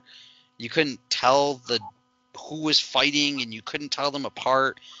anymore. You couldn't tell who was fighting, and you couldn't tell them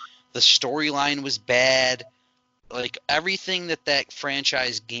apart. The storyline was bad. Like everything that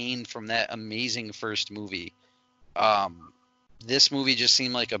franchise gained from that amazing first movie, this movie just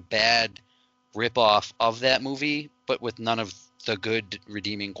seemed like a bad rip-off of that movie, but with none of the good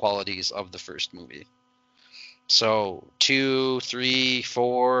redeeming qualities of the first movie. So 2, 3,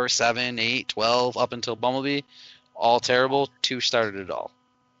 4, 7, 8, 12, up until Bumblebee, all terrible. 2 started it all.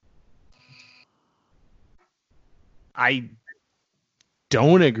 I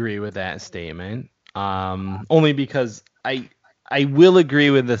don't agree with that statement. Only because I will agree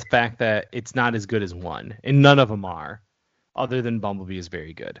with the fact that it's not as good as 1, and none of them are, other than Bumblebee is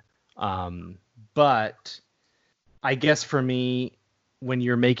very good. But I guess for me, when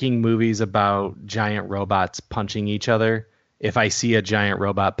you're making movies about giant robots punching each other, if I see a giant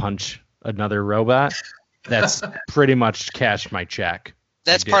robot punch another robot, that's pretty much cashed my check.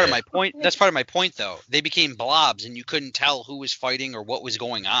 That's I part did of it. my point. That's part of my point, though. They became blobs, and you couldn't tell who was fighting or what was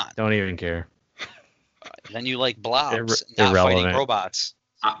going on. Don't even care. Then you like blobs, Irre- not fighting irrelevant. robots.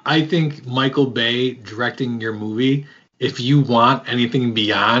 I think Michael Bay directing your movie, if you want anything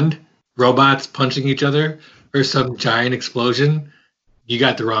beyond robots punching each other or some giant explosion, you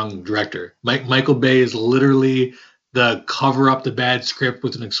got the wrong director. Michael Bay is literally the cover up the bad script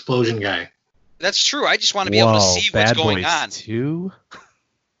with an explosion guy. That's true. I just want to be able to see what's Bad going Boys on. 2?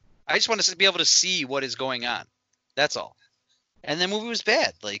 I just want to be able to see what is going on. That's all. And the movie was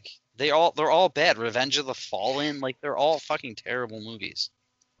bad. Like they're all bad. Revenge of the Fallen, like they're all fucking terrible movies.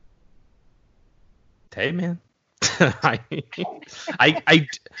 Hey, man. I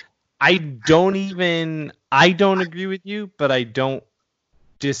don't agree with you, but I don't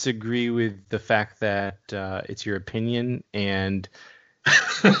disagree with the fact that it's your opinion, and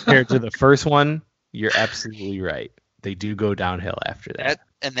compared to the first one, you're absolutely right. They do go downhill after that.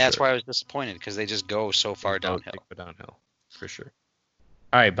 That's Sure. why I was disappointed, because they just go so far downhill. They go downhill for sure.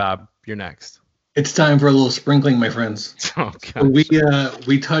 All right, Bob, you're next. It's time for a little sprinkling, my friends. Oh, So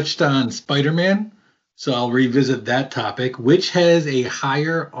we touched on Spider-Man, so I'll revisit that topic. Which has a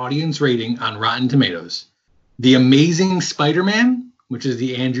higher audience rating on Rotten Tomatoes? The Amazing Spider-Man, which is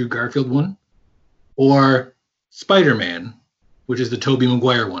the Andrew Garfield one, or Spider-Man, which is the Tobey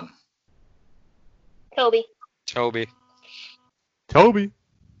Maguire one? Toby. Toby.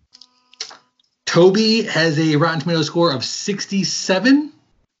 Toby has a Rotten Tomatoes score of 67.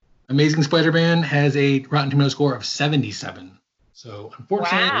 Amazing Spider-Man has a Rotten Tomatoes score of 77. So,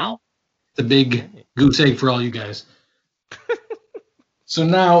 unfortunately, Wow. it's a big goose egg for all you guys. So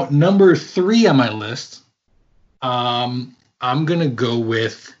now, number 3 on my list, I'm going to go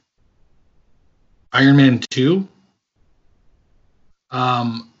with Iron Man 2.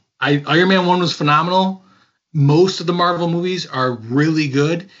 Iron Man 1 was phenomenal. Most of the Marvel movies are really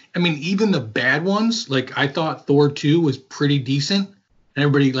good. I mean, even the bad ones, like I thought Thor 2 was pretty decent. And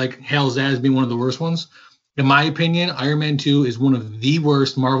everybody like hails that as being one of the worst ones. In my opinion, Iron Man 2 is one of the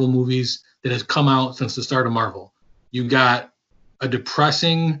worst Marvel movies that has come out since the start of Marvel. You got a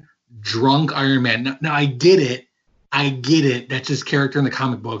depressing, drunk Iron Man. Now I get it. That's his character in the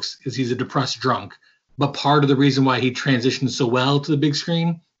comic books, is he's a depressed drunk. But part of the reason why he transitioned so well to the big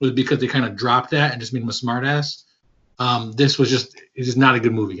screen was because they kind of dropped that and just made him a smartass. This was just not a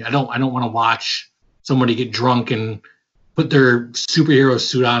good movie. I don't want to watch somebody get drunk and put their superhero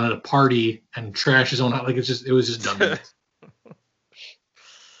suit on at a party and trash his own house. Like it was just dumb. I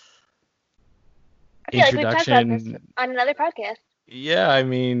feel like we've talked about this on another podcast. Yeah, I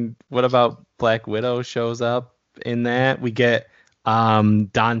mean, what about Black Widow shows up in that? We get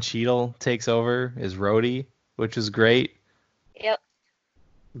Don Cheadle takes over as Rhodey, which is great. Yep.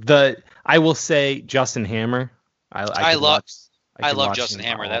 I will say Justin Hammer. I love Justin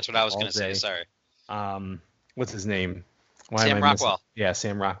Hammer. That's what I was going to say. Sorry. What's his name? Sam Rockwell. Yeah,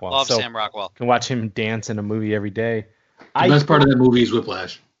 Sam Rockwell. Love Sam Rockwell. Can watch him dance in a movie every day. The best part of that movie is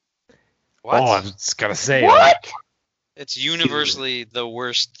Whiplash. What? Oh, I was just gonna say. What? It's universally the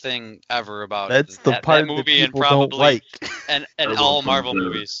worst thing ever about That's the part that movie that and people probably don't like. and all Marvel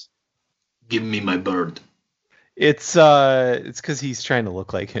movies. Give me my bird. It's because he's trying to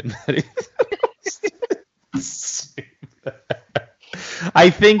look like him. I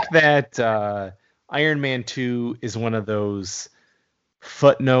think that Iron Man 2 is one of those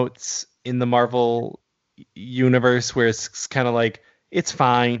footnotes in the Marvel universe where it's kind of like, it's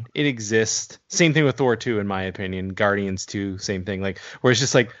fine, it exists. Same thing with Thor 2, in my opinion. Guardians 2, same thing. Like, where it's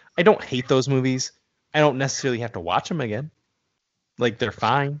just like, I don't hate those movies. I don't necessarily have to watch them again. Like, they're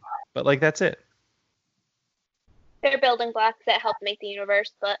fine, but like that's it. They're building blocks that help make the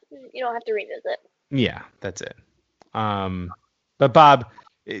universe, but you don't have to revisit. Yeah, that's it. But Bob,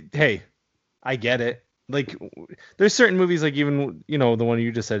 hey, I get it. Like, there's certain movies, like even, the one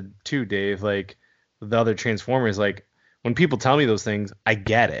you just said too, Dave, like the other Transformers, like when people tell me those things, I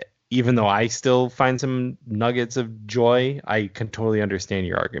get it. Even though I still find some nuggets of joy, I can totally understand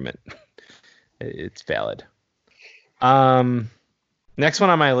your argument. It's valid. Next one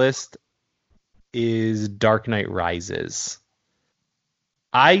on my list is Dark Knight Rises.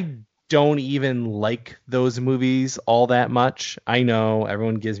 I don't even like those movies all that much. I know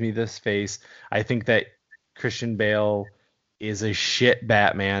everyone gives me this face. I think that Christian Bale is a shit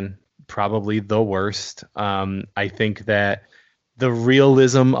Batman, probably the worst. I think that the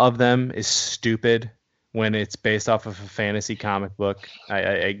realism of them is stupid when it's based off of a fantasy comic book.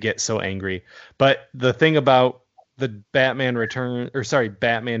 I get so angry. But the thing about the Batman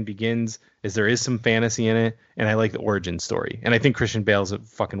Begins is there is some fantasy in it, and I like the origin story. And I think Christian Bale's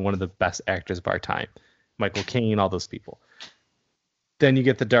fucking one of the best actors of our time. Michael Caine, all those people. Then you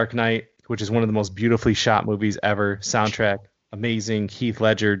get The Dark Knight, which is one of the most beautifully shot movies ever. Soundtrack, amazing. Heath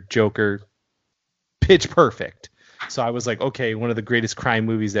Ledger, Joker, pitch perfect. So I was like, okay, one of the greatest crime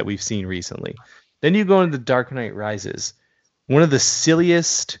movies that we've seen recently. Then you go into The Dark Knight Rises. One of the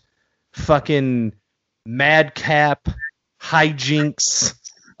silliest fucking madcap hijinks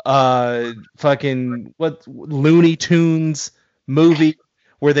Looney Tunes movie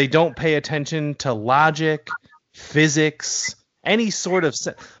where they don't pay attention to logic, physics, any sort of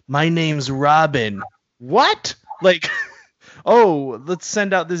my name's Robin. What? Like, oh, let's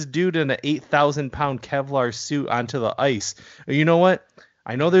send out this dude in an 8,000-pound Kevlar suit onto the ice. You know what?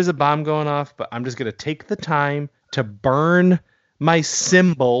 I know there's a bomb going off, but I'm just going to take the time to burn my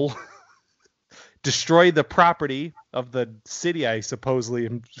symbol, destroy the property of the city I supposedly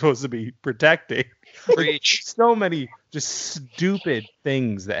am supposed to be protecting. Preach. So many just stupid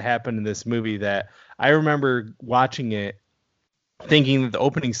things that happen in this movie that I remember watching it thinking that the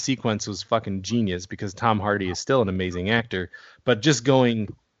opening sequence was fucking genius because Tom Hardy is still an amazing actor, but just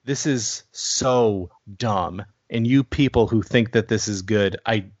going this is so dumb. And you people who think that this is good,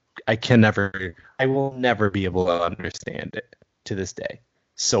 I will never be able to understand it to this day.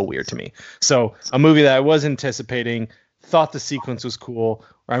 So weird to me. So a movie that I was anticipating, thought the sequence was cool.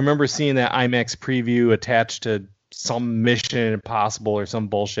 I remember seeing that IMAX preview attached to some Mission Impossible or some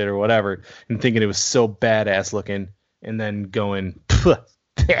bullshit or whatever, and thinking it was so badass looking, and then going,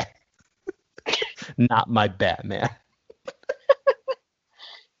 not my Batman.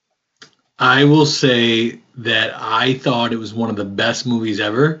 I will say that I thought it was one of the best movies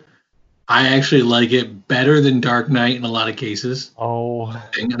ever. I actually like it better than Dark Knight in a lot of cases. Oh.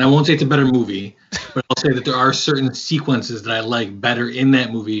 And I won't say it's a better movie, but I'll say that there are certain sequences that I like better in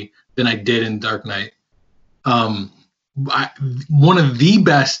that movie than I did in Dark Knight. One of the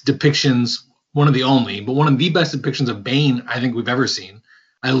best depictions, one of the only, but one of the best depictions of Bane I think we've ever seen.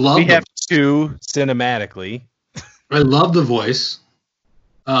 We have two cinematically. I love the voice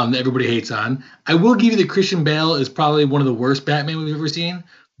that everybody hates on. I will give you that Christian Bale is probably one of the worst Batman we've ever seen,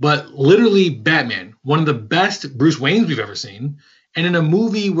 but literally Batman, one of the best Bruce Waynes we've ever seen. And in a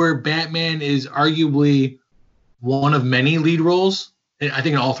movie where Batman is arguably one of many lead roles, I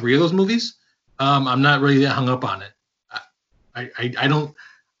think in all three of those movies, I'm not really that hung up on it. I don't,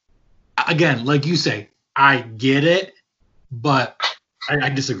 again, like you say, I get it, but I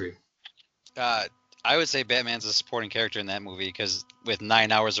disagree. I would say Batman's a supporting character in that movie because with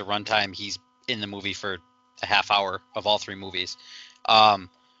 9 hours of runtime, he's in the movie for a half hour of all three movies.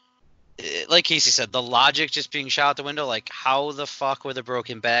 Like Casey said, the logic just being shot out the window, like how the fuck with a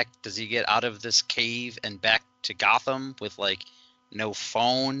broken back does he get out of this cave and back to Gotham with like no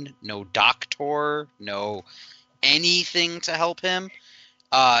phone, no doctor, no anything to help him?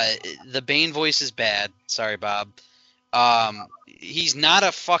 The Bane voice is bad. Sorry, Bob. He's not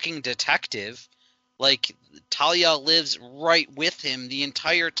a fucking detective. Like, Talia lives right with him the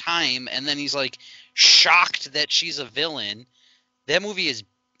entire time, and then he's, like, shocked that she's a villain. That movie is,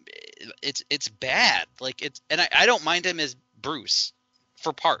 it's bad. Like, and I don't mind him as Bruce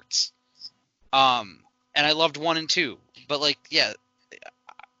for parts. And I loved 1 and 2. But, like, yeah,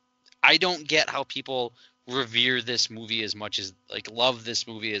 I don't get how people revere this movie as much as, like, love this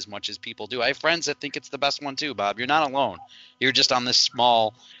movie as much as people do. I have friends that think it's the best one, too, Bob. You're not alone. You're just on this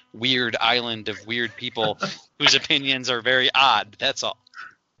small weird island of weird people whose opinions are very odd. That's all.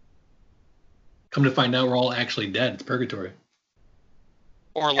 Come to find out, we're all actually dead. It's purgatory.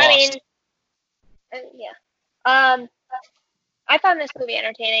 Or lost. Yeah. I found this movie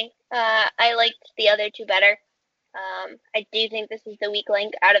entertaining. I liked the other two better. I do think this is the weak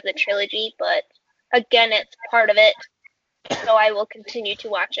link out of the trilogy, but again, it's part of it, so I will continue to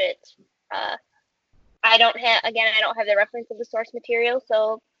watch it. I don't have the reference of the source material,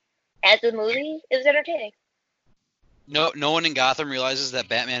 so as a movie, it was entertaining. No one in Gotham realizes that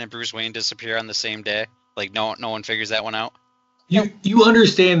Batman and Bruce Wayne disappear on the same day. Like no one figures that one out. You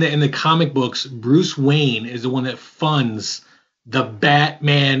understand that in the comic books, Bruce Wayne is the one that funds the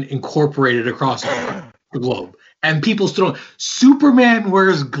Batman Incorporated across the globe, and people still. Superman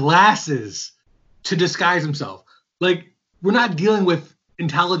wears glasses to disguise himself. Like, we're not dealing with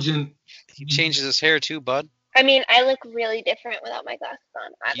intelligent. He changes his hair too, bud. I mean, I look really different without my glasses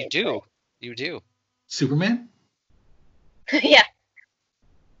on. Obviously. You do. Superman? Yeah.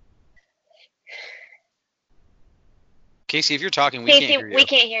 Casey, if you're talking, Casey, can't hear you. we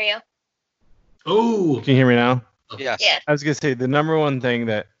can't hear you. Oh. Can you hear me now? Yes. Yeah. I was going to say, the number one thing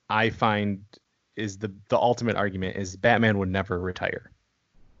that I find is the ultimate argument is Batman would never retire.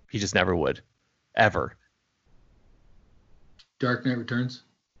 He just never would. Ever. Dark Knight Returns?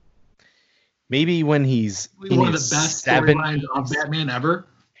 Maybe when he's one of the best storylines of Batman ever.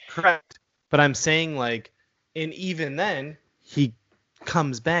 Correct. But I'm saying, like, and even then, he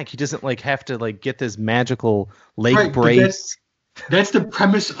comes back. He doesn't, like, have to, like, get this magical leg brace. That's the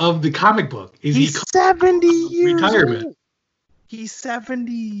premise of the comic book. He's 70 years retirement. old. He's 70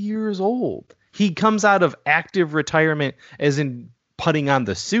 years old. He comes out of active retirement, as in putting on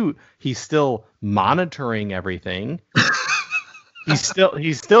the suit. He's still monitoring everything. He's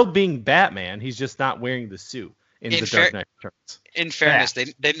still being Batman. He's just not wearing the suit in the Dark Knight Returns. In fairness, they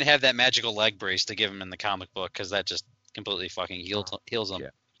didn't have that magical leg brace to give him in the comic book because that just completely fucking heals him. Yeah.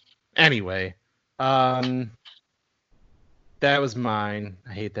 Anyway, that was mine.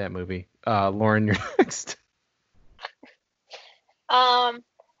 I hate that movie. Lauren, you're next. I'm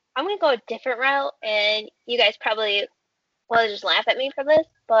gonna go a different route, and you guys probably will just laugh at me for this,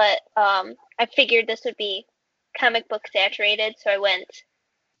 but I figured this would be comic book saturated, so I went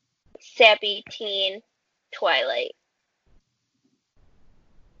sappy teen Twilight.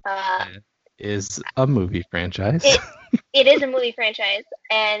 is a movie franchise. It is a movie franchise,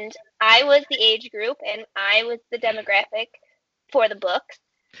 and I was the age group, and I was the demographic for the books,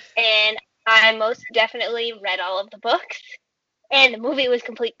 and I most definitely read all of the books, and the movie was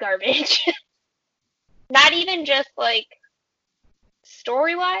complete garbage. Not even just, like,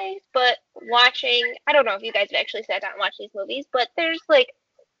 story-wise, but watching, I don't know if you guys have actually sat down and watched these movies, but there's, like,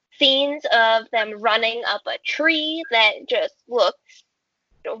 scenes of them running up a tree that just looks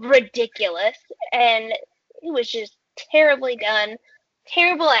ridiculous, and it was just terribly done,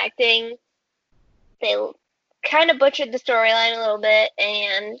 terrible acting. They kind of butchered the storyline a little bit,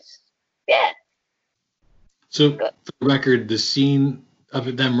 and yeah. So, for the record, the scene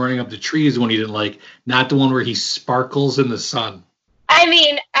of them running up the tree is the one you didn't like, not the one where he sparkles in the sun. I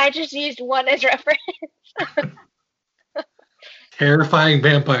mean, I just used one as reference. Terrifying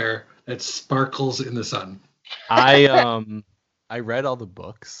vampire that sparkles in the sun. I read all the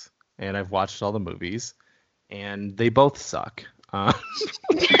books and I've watched all the movies, and they both suck. There.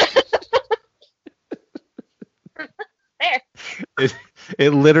 It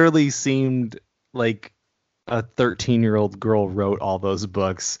literally seemed like a 13-year-old girl wrote all those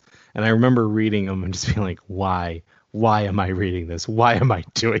books, and I remember reading them and just being like, why am I reading this? Why am I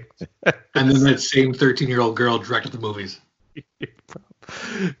doing this? And then that same 13-year-old girl directed the movies.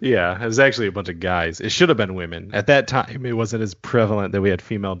 Yeah, it was actually a bunch of guys. It should have been women. At that time, it wasn't as prevalent that we had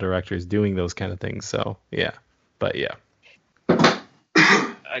female directors doing those kind of things. So, yeah. But, yeah.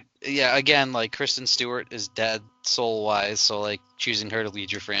 Yeah, again, like, Kristen Stewart is dead soul-wise, so, like, choosing her to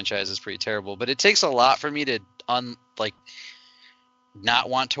lead your franchise is pretty terrible. But it takes a lot for me to, not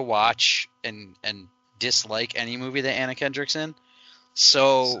want to watch and dislike any movie that Anna Kendrick's in.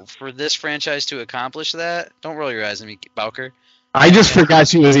 So, for this franchise to accomplish that, don't roll your eyes at me, Bowker. I just forgot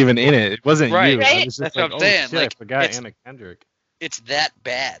she was even in it. It wasn't Right. you. Right? I was just That's like, what I'm saying. Shit, Like, I forgot it's- Anna Kendrick. It's that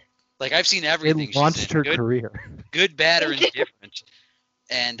bad. Like, I've seen everything It launched she's her in. career. Good, bad, or indifferent.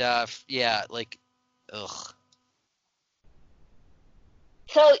 And, yeah, like, ugh.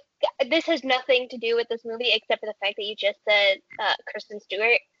 So this has nothing to do with this movie except for the fact that you just said Kristen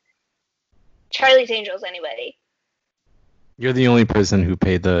Stewart. Charlie's Angels, anybody? You're the only person who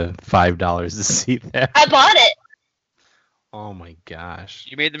paid the $5 to see that. I bought it. Oh my gosh.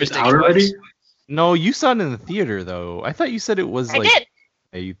 You made the It's mistake. out already? No, you saw it in the theater though. I thought you said it was I like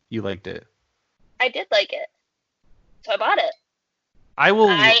did. you liked it. I did like it. So I bought it. I will.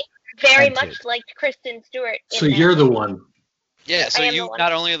 I very rent much it. liked Kristen Stewart. So in that you're the movie. one. Yeah, so I am you the one.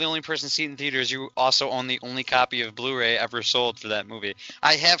 not only are the only person seen in theaters, you also own the only copy of Blu-ray ever sold for that movie.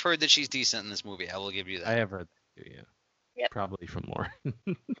 I have heard that she's decent in this movie. I will give you that. I have heard that too, yeah. Yep. Probably from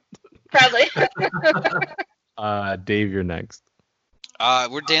Lauren. Probably. Dave, you're next.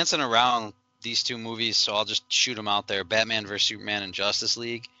 We're dancing around these two movies, so I'll just shoot them out there. Batman vs. Superman and Justice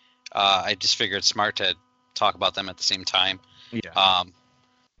League. I just figured it's smart to talk about them at the same time. Yeah.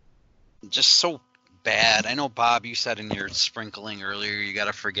 Just so bad. I know, Bob, you said in your sprinkling earlier you got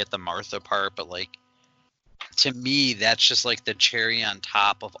to forget the Martha part, but, like, to me, that's just like the cherry on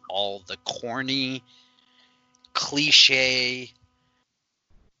top of all the corny, cliche,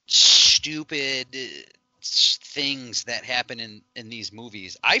 stupid things that happen in these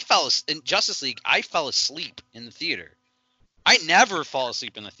movies. In Justice League, I fell asleep in the theater. I never fall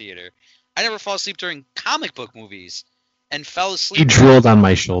asleep in the theater. I never fall asleep during comic book movies and fell asleep. He drilled on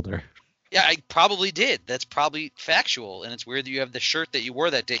my shoulder. Yeah, I probably did. That's probably factual, and it's weird that you have the shirt that you wore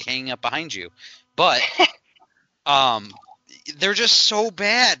that day hanging up behind you. But they're just so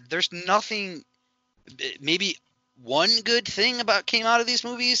bad. There's nothing, maybe one good thing about came out of these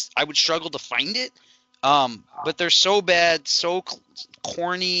movies. I would struggle to find it. But they're so bad, so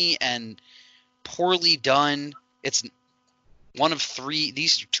corny and poorly done. It's one of three.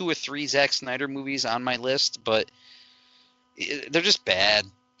 These are 2 or 3 Zack Snyder movies on my list, but they're just bad.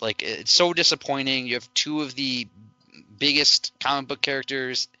 Like, it's so disappointing. You have 2 of the biggest comic book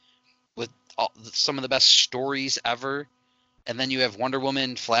characters with some of the best stories ever. And then you have Wonder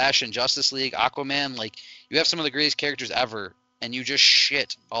Woman, Flash, and Justice League, Aquaman. Like, you have some of the greatest characters ever, and you just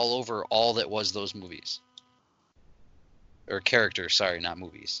shit all over all that was those movies. Or characters, sorry, not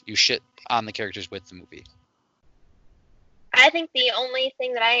movies. You shit on the characters with the movie. I think the only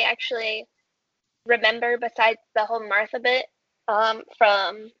thing that I actually remember besides the whole Martha bit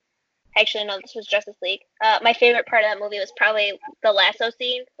from, actually no, this was Justice League. My favorite part of that movie was probably the lasso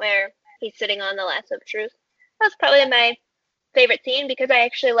scene where he's sitting on the lasso of truth. That was probably my favorite scene because I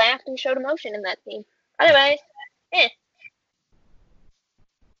actually laughed and showed emotion in that scene. Otherwise,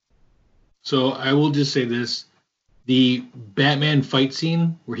 So I will just say this. The Batman fight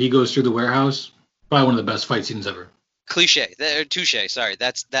scene where he goes through the warehouse, probably one of the best fight scenes ever. Cliche. Touche. Sorry.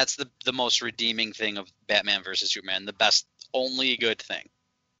 That's the most redeeming thing of Batman versus Superman. The best, only good thing.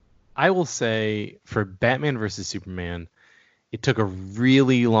 I will say for Batman versus Superman, it took a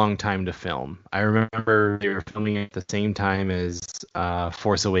really long time to film. I remember they were filming at the same time as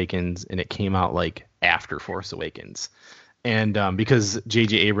Force Awakens, and it came out like after Force Awakens. And because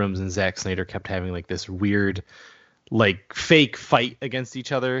J.J. Abrams and Zack Snyder kept having like this weird, like fake fight against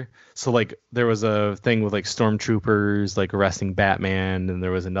each other. So like there was a thing with like stormtroopers like arresting Batman, and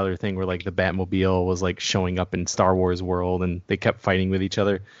there was another thing where like the Batmobile was like showing up in Star Wars world, and they kept fighting with each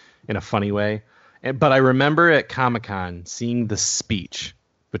other in a funny way. But I remember at Comic-Con seeing the speech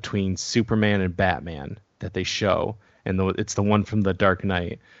between Superman and Batman that they show, and it's the one from The Dark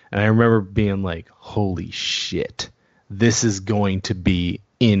Knight. And I remember being like, holy shit, this is going to be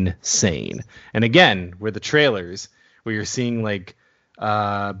insane. And again, where the trailers, where you're seeing like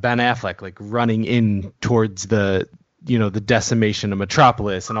Ben Affleck like running in towards the decimation of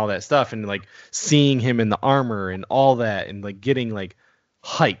Metropolis and all that stuff, and like seeing him in the armor and all that, and like getting like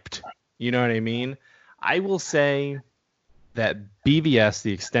hyped. You know what I mean? I will say that BVS,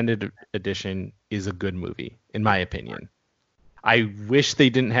 the extended edition, is a good movie, in my opinion. I wish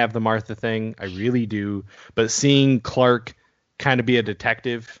they didn't have the Martha thing. I really do. But seeing Clark kind of be a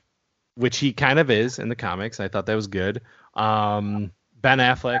detective, which he kind of is in the comics, I thought that was good. Ben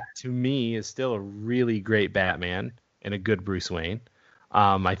Affleck, to me, is still a really great Batman and a good Bruce Wayne.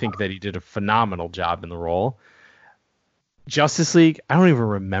 I think that he did a phenomenal job in the role. Justice League, I don't even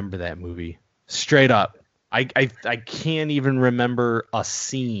remember that movie. Straight up. I can't even remember a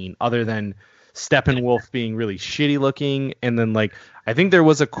scene other than Steppenwolf being really shitty looking, and then like I think there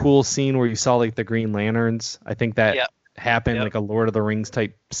was a cool scene where you saw like the Green Lanterns. I think that happened, like a Lord of the Rings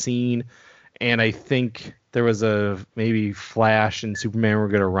type scene. And I think there was a maybe Flash and Superman were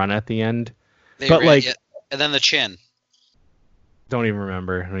gonna run at the end. And then the chin. Don't even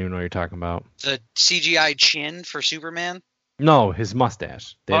remember. I don't even know what you're talking about. The CGI chin for Superman? No, his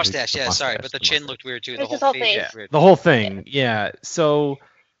mustache. Sorry, but the chin looked weird too. The whole face. The whole thing, yeah. So,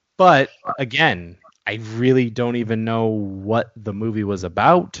 but again, I really don't even know what the movie was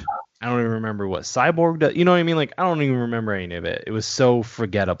about. I don't even remember what Cyborg does. You know what I mean? Like, I don't even remember any of it. It was so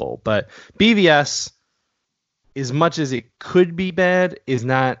forgettable. But BVS, as much as it could be bad, is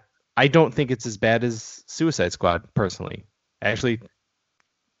not. I don't think it's as bad as Suicide Squad, personally. Actually,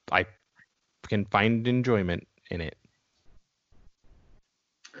 I can find enjoyment in it.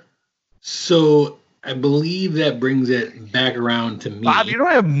 So I believe that brings it back around to me. Bob, you don't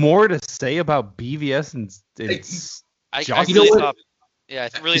have more to say about BVS and I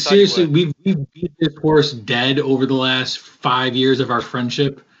really seriously, we've beat this horse dead over the last 5 years of our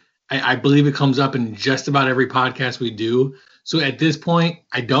friendship. I believe it comes up in just about every podcast we do. So at this point,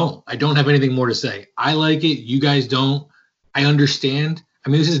 I don't have anything more to say. I like it. You guys don't. I understand. I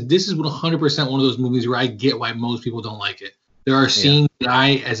mean, this is 100% one of those movies where I get why most people don't like it. There are scenes that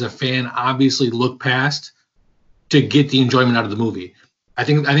I, as a fan, obviously look past to get the enjoyment out of the movie. I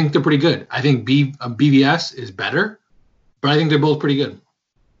think they're pretty good. I think BVS is better, but I think they're both pretty good.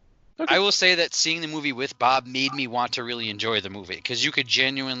 Okay. I will say that seeing the movie with Bob made me want to really enjoy the movie, because you could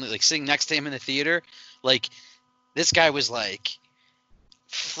genuinely, like, sitting next to him in the theater, like, this guy was like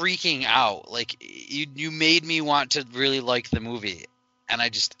freaking out. Like, you made me want to really like the movie, and I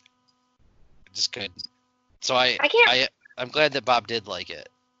just couldn't. So I'm glad that Bob did like it,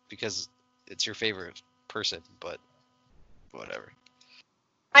 because it's your favorite person, but whatever.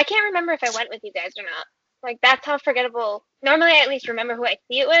 I can't remember if I went with you guys or not. Like, that's how forgettable. Normally, I at least remember who I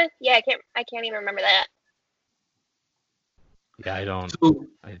see it with. Yeah, I can't even remember that. Yeah, I don't. So,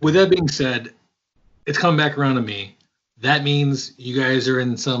 with that being said, it's come back around to me. That means you guys are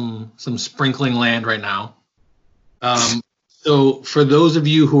in some sprinkling land right now. So for those of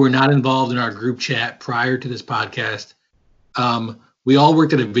you who were not involved in our group chat prior to this podcast, we all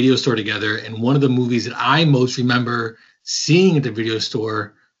worked at a video store together, and one of the movies that I most remember seeing at the video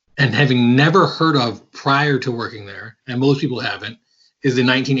store and having never heard of prior to working there, and most people haven't, is the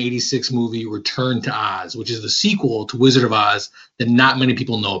 1986 movie Return to Oz, which is the sequel to Wizard of Oz that not many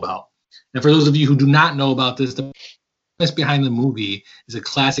people know about. And for those of you who do not know about this, the premise behind the movie is a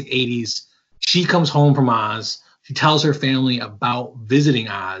classic 80s. She comes home from Oz. She tells her family about visiting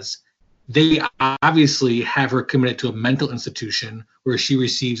Oz. They obviously have her committed to a mental institution where she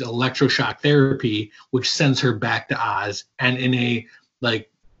receives electroshock therapy, which sends her back to Oz. And in a like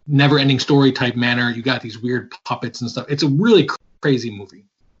never-ending story type manner, you got these weird puppets and stuff. It's a really crazy movie.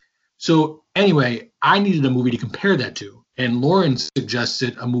 So anyway, I needed a movie to compare that to. And Lauren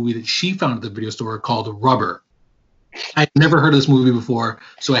suggested a movie that she found at the video store called Rubber. I'd never heard of this movie before,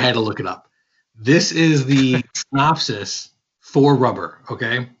 so I had to look it up. This is the synopsis for Rubber,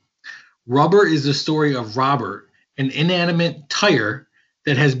 okay? Rubber is the story of Robert, an inanimate tire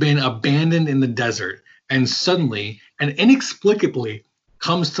that has been abandoned in the desert and suddenly and inexplicably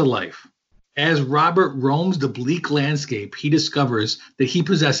comes to life. As Robert roams the bleak landscape, he discovers that he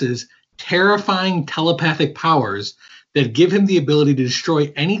possesses terrifying telepathic powers that give him the ability to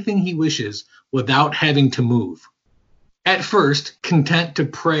destroy anything he wishes without having to move. At first, content to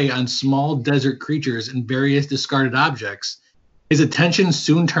prey on small desert creatures and various discarded objects, his attention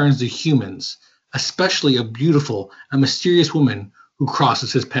soon turns to humans, especially a beautiful and mysterious woman who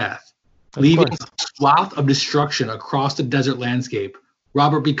crosses his path. Leaving a swath of destruction across the desert landscape,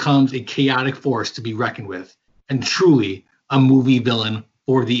 Robert becomes a chaotic force to be reckoned with, and truly a movie villain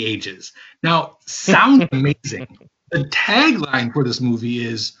for the ages. Now, sounds amazing. The tagline for this movie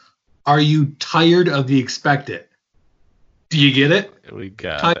is, "Are you tired of the expected?" Do you get it? We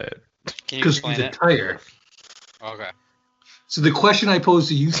got it. Can you Because explain he's a it? tire. Okay. So the question I pose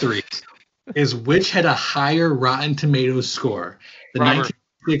to you three is, which had a higher Rotten Tomatoes score? The Rubber.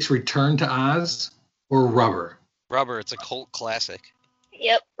 1996 Return to Oz or Rubber? Rubber, it's a cult classic.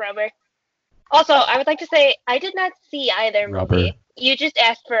 Yep, Rubber. Also, I would like to say I did not see either Rubber. movie. You just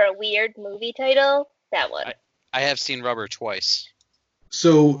asked for a weird movie title. That one. I have seen Rubber twice.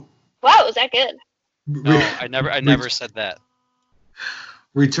 So Wow, was that good? No, I never said that.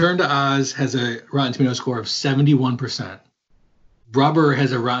 Return to Oz has a Rotten Tomatoes score of 71%. Rubber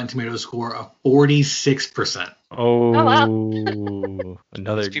has a Rotten Tomatoes score of 46%. Oh, wow.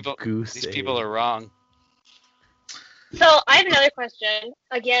 another These goose. people are wrong. So I have another question.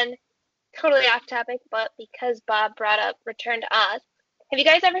 Again, totally off topic, but because Bob brought up Return to Oz, have you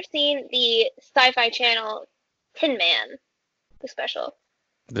guys ever seen the Sci-Fi Channel Tin Man, the special?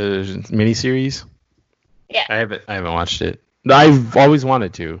 The miniseries. Yeah. I haven't watched it. I've always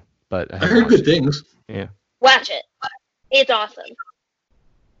wanted to, but I haven't heard watched good things. it. Watch it. It's awesome.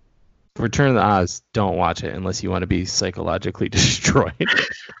 Return of the Oz. Don't watch it unless you want to be psychologically destroyed.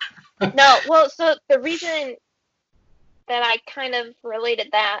 No, well, so the reason that I kind of related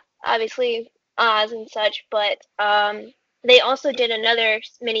that, obviously Oz and such, but they also did another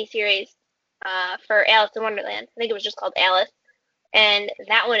miniseries for Alice in Wonderland. I think it was just called Alice, and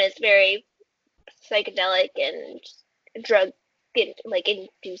that one is very psychedelic and drug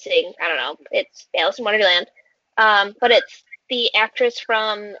inducing. I don't know. It's Alice in Wonderland, but it's the actress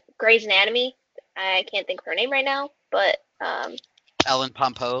from Grey's Anatomy. I can't think of her name right now, but Ellen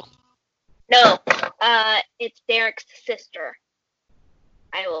Pompeo. no, it's Derek's sister.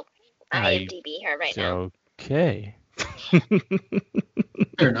 I will IMDb her right now. Okay.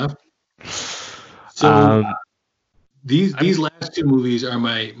 Fair enough. So these last two movies are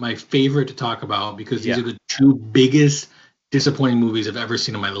my favorite to talk about because these are the two biggest disappointing movies I've ever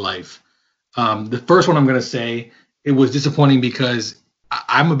seen in my life. The first one I'm going to say, it was disappointing because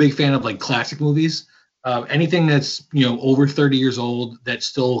I'm a big fan of like classic movies. Anything that's over 30 years old that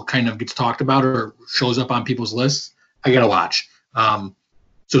still kind of gets talked about or shows up on people's lists, I gotta watch.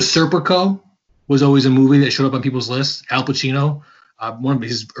 So Serpico was always a movie that showed up on people's lists. Al Pacino, one of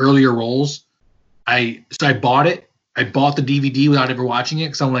his earlier roles. I bought it. I bought the DVD without ever watching it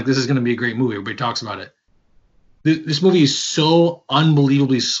because I'm like, this is gonna be a great movie. Everybody talks about it. This movie is so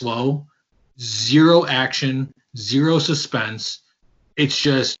unbelievably slow. Zero action, zero suspense. It's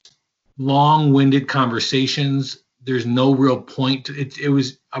just long-winded conversations. There's no real point. It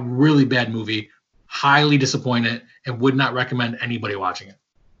was a really bad movie. Highly disappointed and would not recommend anybody watching it.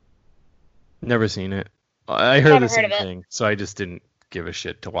 Never seen it. I heard Never the heard of same it. thing, so I just didn't give a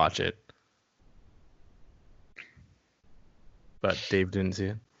shit to watch it. But Dave didn't see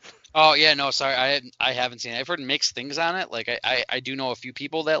it. Oh yeah, no, sorry, I haven't seen it. I've heard mixed things on it. Like I do know a few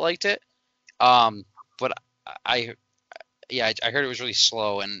people that liked it. But I heard it was really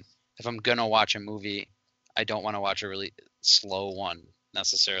slow, and if I'm gonna watch a movie, I don't want to watch a really slow one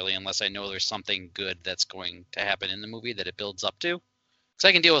necessarily, unless I know there's something good that's going to happen in the movie that it builds up to. Because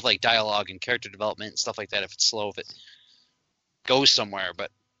I can deal with like dialogue and character development and stuff like that if it's slow, if it goes somewhere.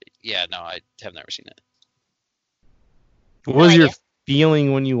 But yeah, no, I have never seen it. What was No your idea.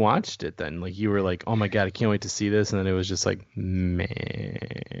 feeling when you watched it then? Like you were like, oh my god, I can't wait to see this, and then it was just like, meh.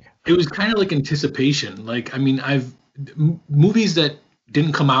 It was kind of like anticipation. Like, I mean, movies that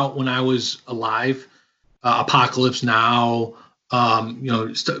didn't come out when I was alive, Apocalypse Now,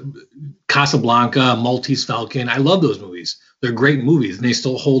 Casablanca, Maltese Falcon. I love those movies. They're great movies, and they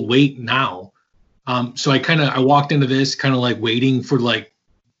still hold weight now. So I walked into this kind of like waiting for like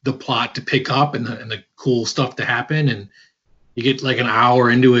the plot to pick up and the cool stuff to happen, and you get like an hour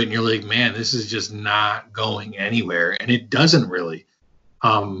into it, and you're like, man, this is just not going anywhere, and it doesn't really.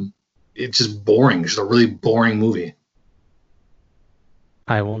 it's just boring. It's just a really boring movie.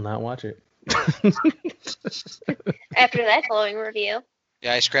 I will not watch it. After that glowing review.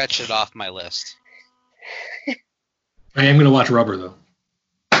 Yeah, I scratched it off my list. I am going to watch Rubber, though.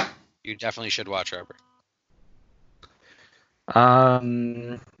 You definitely should watch Rubber. All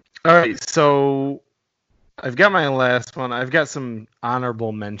right, so I've got my last one. I've got some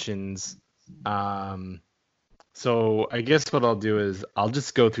honorable mentions. So I guess what I'll do is I'll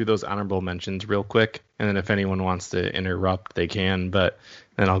just go through those honorable mentions real quick, and then if anyone wants to interrupt, they can. But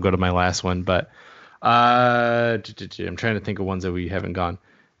then I'll go to my last one. But I'm trying to think of ones that we haven't gone.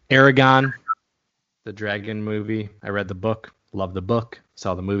 Aragon, the dragon movie. I read the book, loved the book,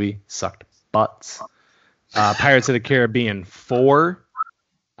 saw the movie, sucked butts. Pirates of the Caribbean 4.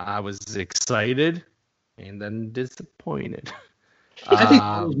 I was excited and then disappointed. I think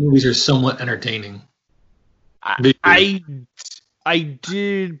those movies are somewhat entertaining. I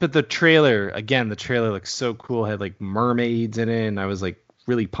did, but the trailer looked so cool. It had like mermaids in it, and I was like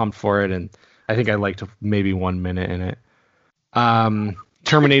really pumped for it. And I think I liked maybe 1 minute in it.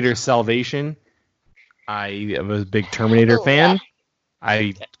 Terminator Salvation. I was a big Terminator fan.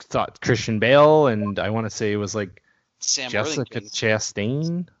 I thought Christian Bale, and I want to say it was like Sam Jessica Worthington.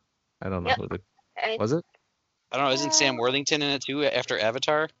 Chastain. I don't know who was it. I don't know. Isn't Sam Worthington in it too after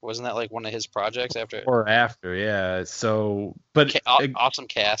Avatar? Wasn't that like one of his projects after? Or after, yeah. So, but Awesome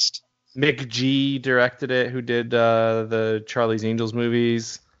cast. Mick G directed it, who did the Charlie's Angels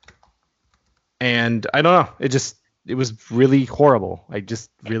movies. And I don't know. It was really horrible. I just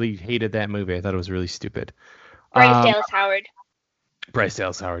really hated that movie. I thought it was really stupid. Bryce Dallas Howard. Bryce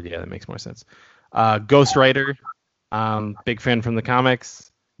Dallas Howard, yeah, that makes more sense. Ghost Rider, big fan from the comics.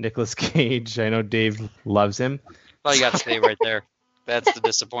 Nicolas Cage, I know Dave loves him. Well, you got to stay right there. That's the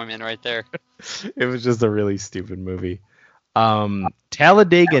disappointment right there. It was just a really stupid movie.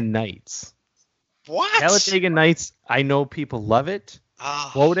 Talladega Nights. What? Talladega Nights, I know people love it,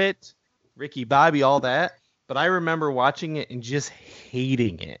 quote it, Ricky Bobby, all that. But I remember watching it and just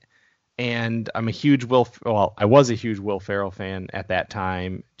hating it. And I'm a huge I was a huge Will Ferrell fan at that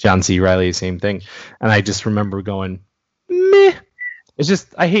time. John C. Reilly, same thing. And I just remember going, meh. It's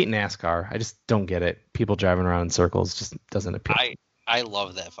just, I hate NASCAR. I just don't get it. People driving around in circles just doesn't appeal. I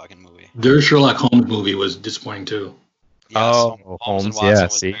love that fucking movie. Their Sherlock Holmes movie was disappointing too. Yes, Holmes, yeah.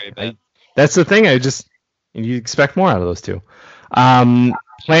 See, that's the thing. You expect more out of those two.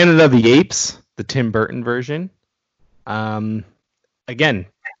 Planet of the Apes, the Tim Burton version. Again,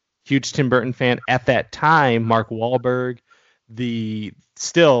 huge Tim Burton fan at that time. Mark Wahlberg,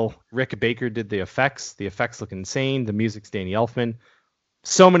 Rick Baker did the effects. The effects look insane. The music's Danny Elfman.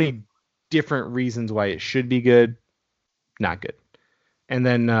 So many different reasons why it should be good. Not good. And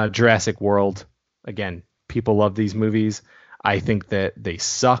then Jurassic World. Again, people love these movies. I think that they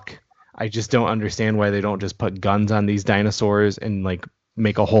suck. I just don't understand why they don't just put guns on these dinosaurs and like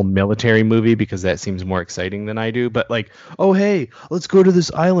make a whole military movie, because that seems more exciting than I do. But like, oh hey, let's go to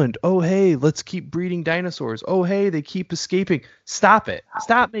this island. Oh hey, let's keep breeding dinosaurs. Oh hey, they keep escaping. Stop it.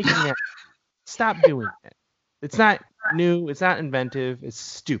 Stop making that. Stop doing it. It's not new. It's not inventive. It's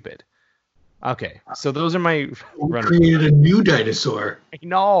stupid. Okay, so those are my runners. Created a new dinosaur. I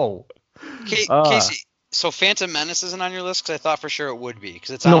know. Casey, so Phantom Menace isn't on your list? Because I thought for sure it would be,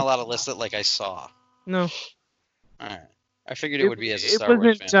 because it's on a lot of lists that like I saw. No. All right. I figured it would be as a Star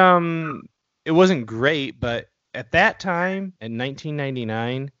Wars fan. It wasn't great, but at that time, in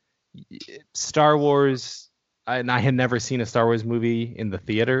 1999, Star Wars, and I had never seen a Star Wars movie in the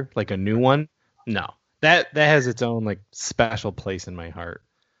theater, like a new one. No. That has its own like special place in my heart.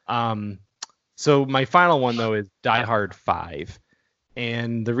 So my final one though is Die Hard 5.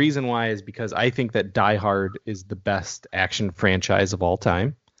 And the reason why is because I think that Die Hard is the best action franchise of all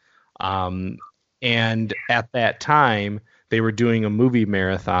time. And at that time, they were doing a movie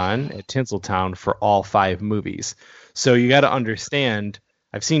marathon at Tinseltown for all 5 movies. So you got to understand,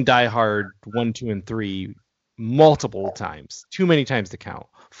 I've seen Die Hard 1, 2, and 3 multiple times. Too many times to count.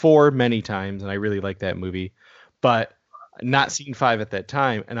 4 many times, and I really like that movie. But not seen 5 at that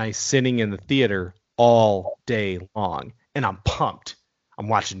time, and I sitting in the theater all day long. And I'm pumped. I'm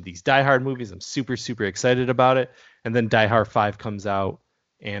watching these Die Hard movies. I'm super, super excited about it. And then Die Hard 5 comes out,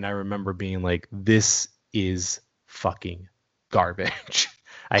 and I remember being like, this is fucking garbage.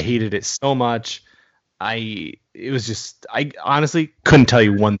 I hated it so much. I honestly couldn't tell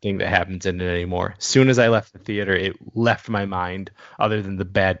you one thing that happens in it anymore. As soon as I left the theater, it left my mind, other than the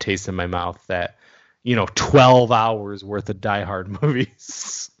bad taste in my mouth that, 12 hours worth of Die Hard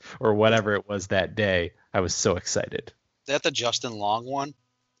movies or whatever it was that day. I was so excited. Is that the Justin Long one?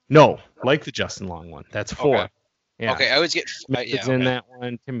 No, like the Justin Long one. That's 4. Okay. Yeah. Okay, I always get. Smith Yeah, is in okay. that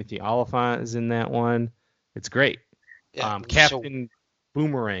one. Timothy Oliphant is in that one. It's great. Yeah, so- Captain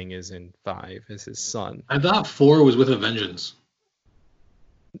Boomerang is in 5 as his son. I thought 4 was with a vengeance.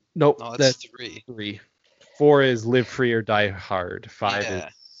 Nope, No, that's that's 3. 3. 4 is Live Free or Die Hard. 5 Yeah.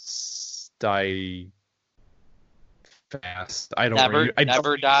 is Die Fast. I don't Never, re- I don't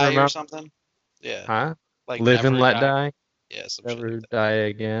never die remember. or something. Yeah, Huh? like Live and never Let Die? Yeah, some shit Never like that. Die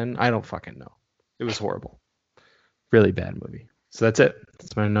Again? I don't fucking know. It was horrible. Really bad movie. So that's it.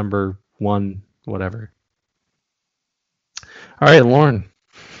 That's my number 1, whatever. All right, Lauren.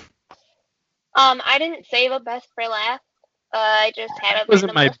 I didn't save a best for last. I just had a It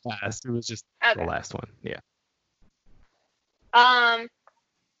wasn't random my list. best. It was just Okay. the last one. Yeah.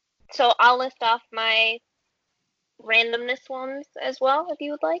 So I'll list off my randomness ones as well, if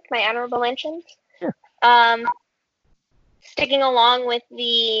you would like, my honorable mentions. Sure. Sticking along with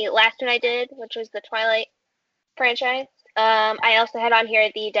the last one I did, which was the Twilight franchise. I also had on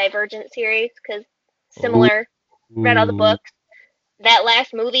here the Divergent series because similar. Read all the books. That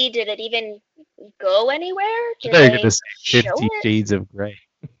last movie, did it even go anywhere? I Did thought you were they going to say show 50 it? Shades of Grey.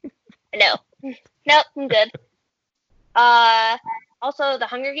 No. Nope, I'm good. Also, the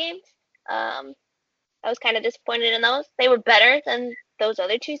Hunger Games. I was kind of disappointed in those. They were better than those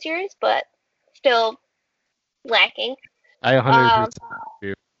other 2 series, but still lacking. I 100% agree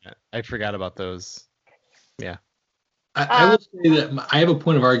with that. I forgot about those. Yeah. I will say that I have a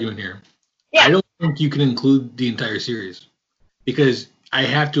point of argument here. Yeah. I don't think you can include the entire series because I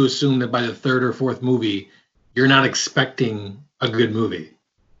have to assume that by the 3rd or 4th movie, you're not expecting a good movie.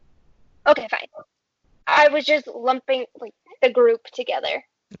 Okay, fine. I was just lumping like the group together.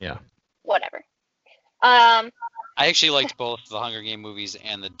 Yeah. Whatever. I actually liked both the Hunger Game movies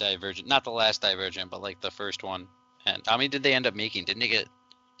and the Divergent. Not the last Divergent, but like the first one. And how many did they end up making? Didn't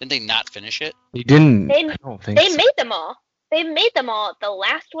they not finish it? You didn't. They- I don't think They so. made them all. They made them all. The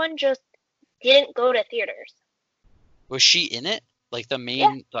last one just didn't go to theaters. Was she in it? Like the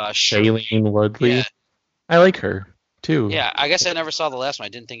main Shailene Woodley. Yeah. I like her too. Yeah, I guess I never saw the last one. I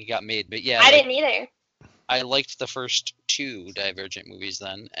didn't think it got made, but yeah, I like, didn't either. I liked the first 2 Divergent movies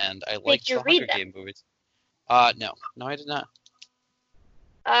then, and I liked you the read Hunger them? Game movies. No, I did not.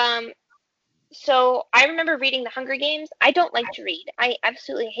 So I remember reading the Hunger Games. I don't like to read. I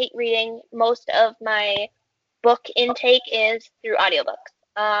absolutely hate reading. Most of my book intake is through audiobooks.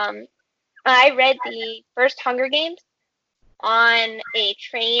 I read the first Hunger Games on a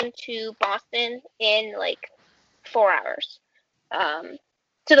train to Boston in like 4 hours.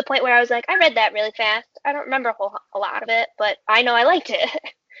 To the point where I was like, I read that really fast. I don't remember a lot of it, but I know I liked it.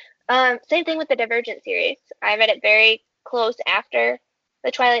 Same thing with the Divergent series. I read it very close after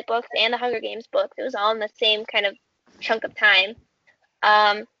the Twilight books and the Hunger Games books. It was all in the same kind of chunk of time.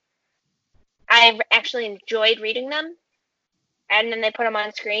 I actually enjoyed reading them, and then they put them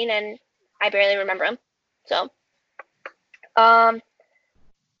on screen, and I barely remember them. So, but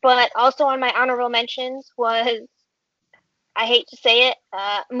also on my honorable mentions was, I hate to say it,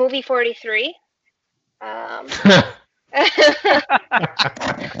 movie 43. I was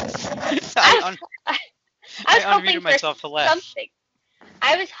hoping unmuted for myself to laugh. something.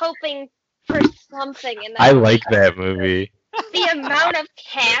 I was hoping for something in that. I like that movie. The amount of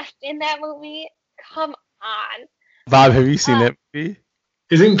cast in that movie, come on. Bob, have you seen that movie?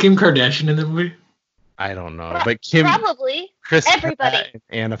 Isn't Kim Kardashian in the movie? I don't know, but Kim, Probably. Chris everybody. Pratt and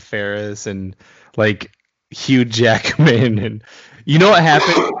Anna Faris and like Hugh Jackman, and you know what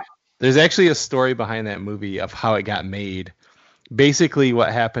happened? There's actually a story behind that movie of how it got made. Basically,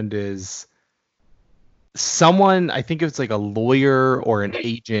 what happened is someone, I think it was like a lawyer or an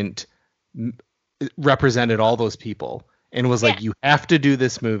agent, represented all those people and was like, you have to do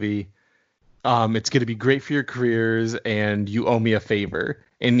this movie. It's going to be great for your careers and you owe me a favor.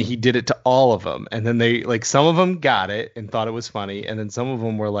 And he did it to all of them. And then they, like, some of them got it and thought it was funny. And then some of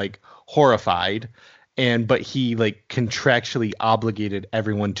them were like horrified. But he like contractually obligated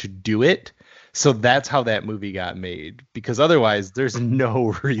everyone to do it. So that's how that movie got made, because otherwise there's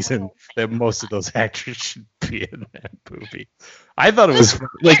no reason that most of those actors should be in that movie. I thought it was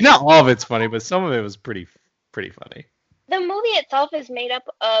like, not all of it's funny, but some of it was pretty funny. The movie itself is made up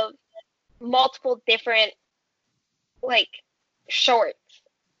of multiple different like shorts.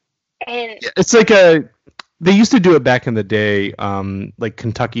 And it's like they used to do it back in the day. Like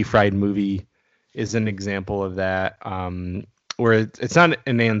Kentucky Fried Movie is an example of that. Where it's not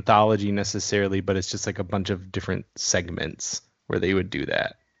an anthology necessarily, but it's just like a bunch of different segments where they would do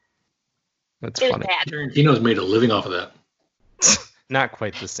that. That's it was funny. bad. Tarantino's made a living off of that. Not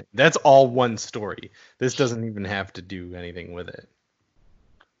quite the same. That's all one story. This doesn't even have to do anything with it.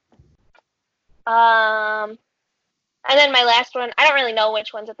 And then my last one, I don't really know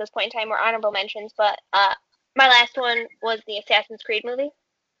which ones at this point in time were honorable mentions, but my last one was the Assassin's Creed movie.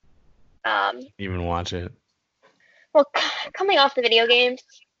 Even watch it. Well, coming off the video games,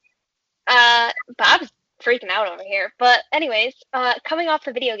 Bob's freaking out over here. But anyways, coming off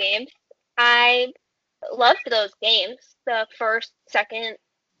the video games, I loved those games. The first, second,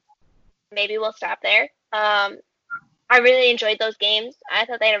 maybe we'll stop there. I really enjoyed those games. I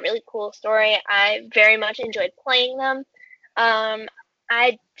thought they had a really cool story. I very much enjoyed playing them.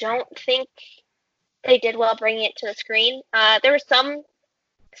 I don't think they did well bringing it to the screen. There were some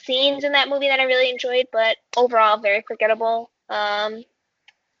scenes in that movie that I really enjoyed, but overall very forgettable. Apparently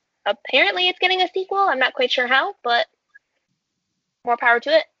it's getting a sequel. I'm not quite sure how, but more power to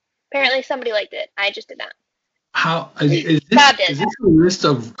it. Apparently somebody liked it. I just did not. How is this a list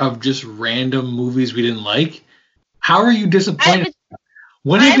of just random movies we didn't like? How are you disappointed? I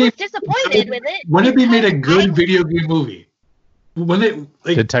was disappointed with it. When have they made a good video game movie? When they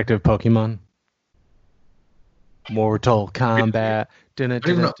Detective Pokemon, Mortal Kombat.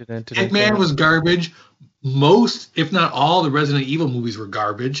 Hitman was garbage. Most, if not all, the Resident Evil movies were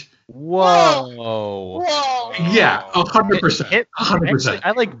garbage. Whoa. Yeah, 100%. 100%.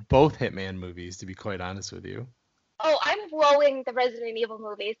 I like both Hitman movies, to be quite honest with you. Oh, I'm blowing the Resident Evil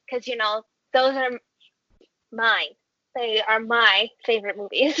movies because, those are mine. They are my favorite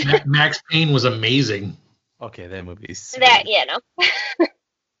movies. Max Payne was amazing. Okay, that movie's... I'm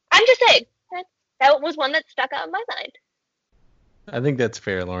just saying. That was one that stuck out in my mind. I think that's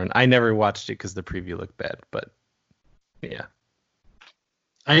fair, Lauren. I never watched it because the preview looked bad, but yeah.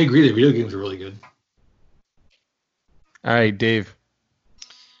 I agree. The video games are really good. All right, Dave.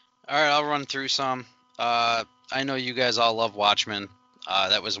 All right, I'll run through some. I know you guys all love Watchmen.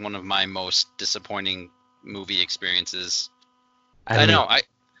 That was one of my most disappointing movie experiences. I know. I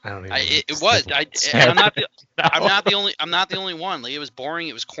don't even. It was. I'm not the only one. Like, it was boring.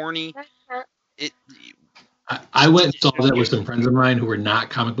 It was corny. I went and saw that with some friends of mine who were not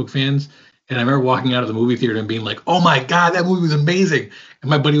comic book fans, and I remember walking out of the movie theater and being like, "Oh my god, that movie was amazing!" And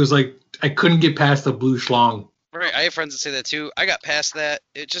my buddy was like, "I couldn't get past the blue schlong." Right, I have friends that say that too. I got past that.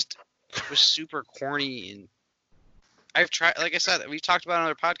 It was super corny, and I've tried. Like I said, we've talked about it on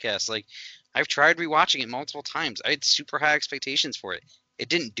other podcasts. Like, I've tried rewatching it multiple times. I had super high expectations for it. It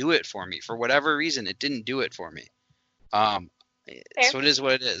didn't do it for me for whatever reason. It didn't do it for me. So it is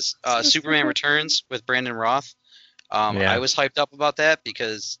what it is. Superman Returns with Brandon Roth. I was hyped up about that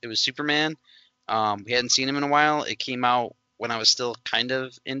because it was Superman. We hadn't seen him in a while. It came out when I was still kind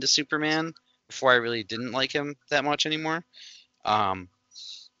of into Superman before I really didn't like him that much anymore.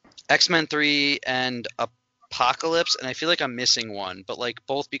 X-Men 3 and Apocalypse, and I feel like I'm missing one, but like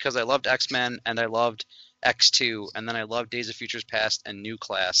both because I loved X-Men and I loved X2, and then I loved Days of Futures Past and New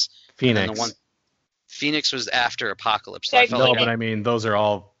Class. Phoenix. Phoenix was after Apocalypse. So but I mean, those are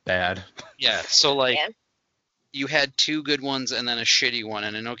all bad. Yeah, so like you had two good ones and then a shitty one,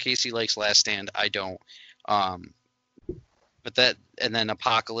 and I know Casey likes Last Stand. I don't. But that, and then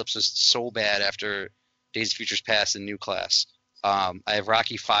Apocalypse was so bad after Days of Futures Past and New Class. I have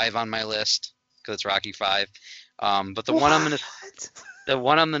Rocky 5 on my list because it's Rocky 5. But the one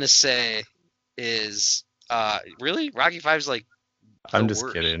I'm gonna say is really Rocky 5 is like. I'm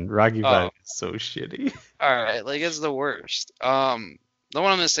just kidding. Rocky 5 is so shitty. All right, like it's the worst. The one I'm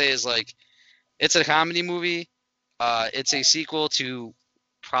gonna say is like, it's a comedy movie. It's a sequel to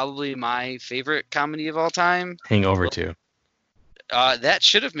probably my favorite comedy of all time. Hangover 2. That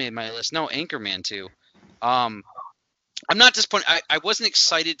should have made my list. No, Anchorman 2. I'm not disappointed. I wasn't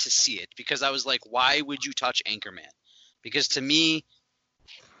excited to see it because I was like, why would you touch Anchorman? Because to me,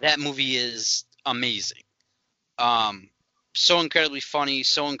 that movie is amazing. So incredibly funny,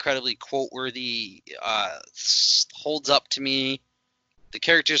 so incredibly quote-worthy, holds up to me. The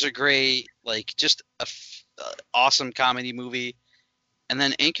characters are great, like just a awesome comedy movie. And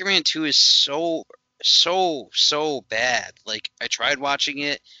then Anchorman 2 is so bad. Like, I tried watching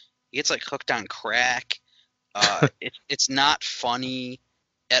it. It's like hooked on crack. It's not funny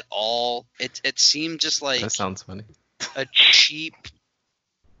at all. It seemed just like that sounds funny. A cheap,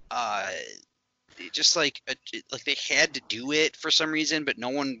 just like they had to do it for some reason, but no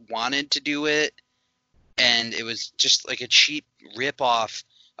one wanted to do it, and it was just like a cheap rip-off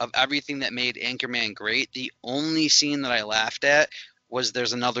of everything that made Anchorman great. The only scene that I laughed at was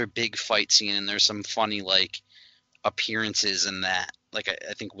there's another big fight scene, and there's some funny like appearances in that. Like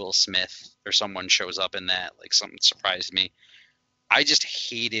I think Will Smith or someone shows up in that. Like, something surprised me. I just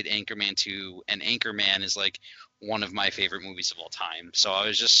hated Anchorman 2, and Anchorman is like one of my favorite movies of all time. So I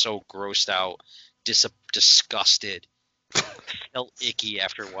was just so grossed out, disgusted, felt icky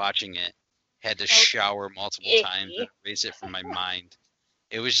after watching it. had to shower multiple times and erase it from my mind.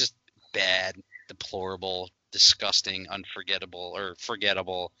 It was just bad, deplorable, disgusting, unforgettable, or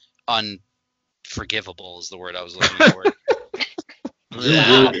forgettable, unforgivable is the word I was looking for. I'm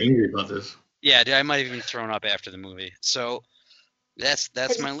really angry about this. Yeah, dude, I might have even thrown up after the movie. So that's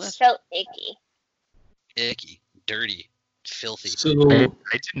my list. Felt icky. Icky, dirty, filthy. So I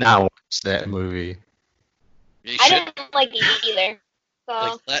did not watch that movie. You I should, didn't like it either.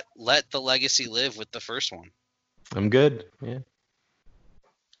 So let the legacy live with the first one. I'm good. Yeah.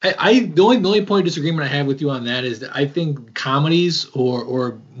 the only point of disagreement I have with you on that is that I think comedies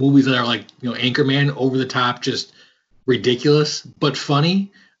or movies that are like, Anchorman, over the top, just ridiculous but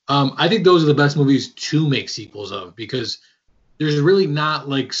funny. I think those are the best movies to make sequels of, because there's really not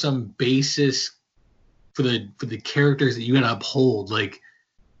like some basis for the characters that you gotta uphold. Like,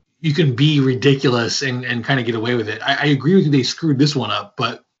 you can be ridiculous and kind of get away with it. I agree with you, they screwed this one up,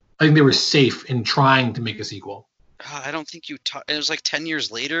 but I think they were safe in trying to make a sequel. I don't think it was like 10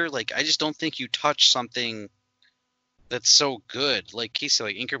 years later. Like, I just don't think you touch something that's so good. Like he said,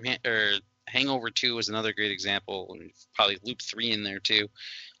 like Anchorman or Hangover 2 was another great example, and probably Loop 3 in there too.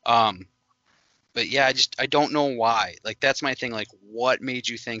 But yeah, I don't know why. Like, that's my thing. Like, what made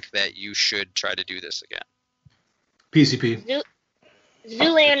you think that you should try to do this again? PCP.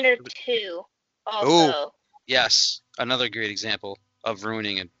 Zoolander 2 also. Oh, yes. Another great example of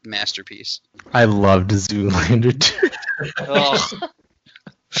ruining a masterpiece. I loved Zoolander 2. Oh,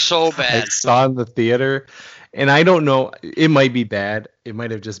 so I bad. saw it in the theater, and I don't know, it might be bad. It might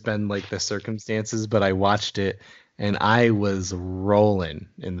have just been like the circumstances, but I watched it, and I was rolling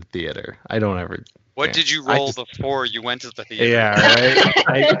in the theater. I don't ever... What did you roll before you went to the theater? Yeah,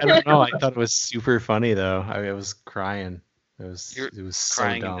 right? I don't know. I thought it was super funny, though. I was crying. It was so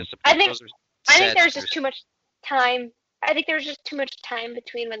Crying dumb. and I think sad there was just tears. too much time. I think there was just too much time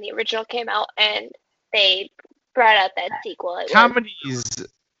between when the original came out and they brought out that sequel. Comedies,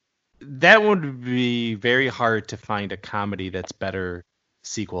 that would be very hard to find a comedy that's better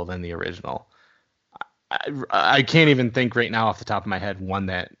sequel than the original. I can't even think right now off the top of my head one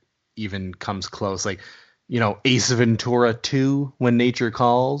that even comes close. Like, Ace Ventura 2, When Nature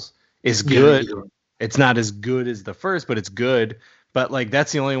Calls, is good. Yeah. It's not as good as the first, but it's good. But like,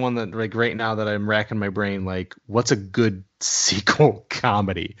 that's the only one that, like, right now that I'm racking my brain, like, what's a good sequel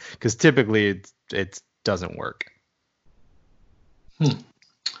comedy? Because typically it doesn't work.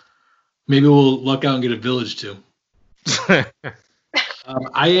 Maybe we'll luck out and get a Village too.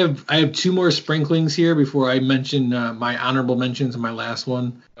 I have two more sprinklings here before I mention my honorable mentions and my last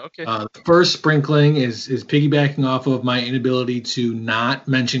one. Okay. The first sprinkling is piggybacking off of my inability to not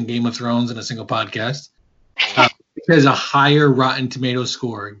mention Game of Thrones in a single podcast. It has a higher Rotten Tomatoes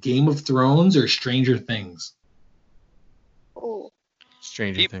score, Game of Thrones or Stranger Things? Ooh.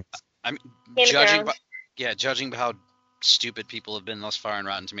 Stranger Things. I mean, Game of judging Thrones. judging by how stupid people have been thus far in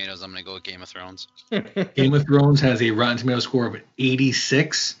Rotten Tomatoes, I'm gonna go with Game of Thrones. Game of Thrones has a Rotten Tomatoes score of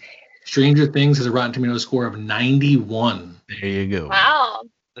 86. Stranger Things has a Rotten Tomatoes score of 91. There you go. Wow.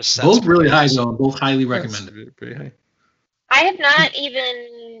 Both really high, though. Both highly recommended. That's pretty high. I have not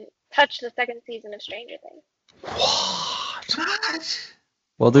even touched the second season of Stranger Things. What?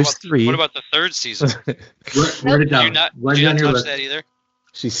 Well, there's 3. What about the third season? Write it Do you down. not, Write do it you on not your touch list. that either?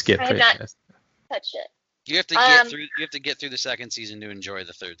 She skipped I have right not- past. Touched it. You have to get through. You have to get through the second season to enjoy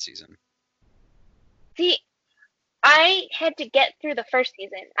the third season. See, I had to get through the first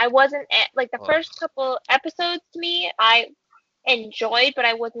season. I wasn't at, like, the first couple episodes to me, I enjoyed, but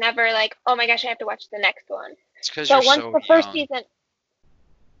I was never like, oh my gosh, I have to watch the next one. It's because So you're once so the first young. season,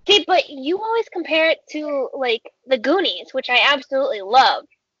 see, but you always compare it to like the Goonies, which I absolutely love,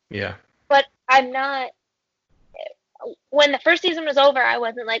 Yeah. but I'm not. When the first season was over, I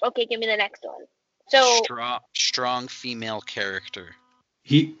wasn't like, okay, give me the next one. So Strong female character.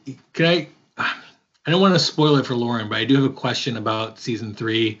 I don't want to spoil it for Lauren, but I do have a question about season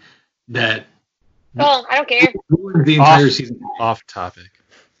 3 that oh, I don't care. ruins the entire season. Off topic.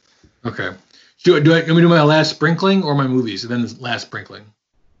 Okay. Do I want me to do my last sprinkling or my movies, and then the last sprinkling?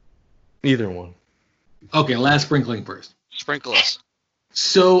 Either one. Okay, last sprinkling first. Sprinkle us.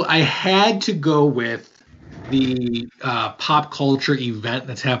 So I had to go with the pop culture event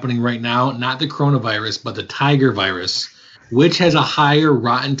that's happening right now, not the coronavirus, but the Tiger virus, which has a higher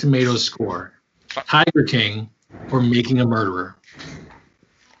Rotten Tomatoes score. Tiger King or Making a Murderer.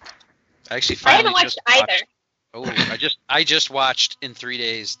 I actually I haven't finally watched just either. I just watched in 3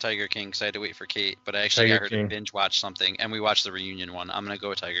 days Tiger King because I had to wait for Kate, but I actually Tiger got her King. to binge watch something, and we watched the reunion one. I'm gonna go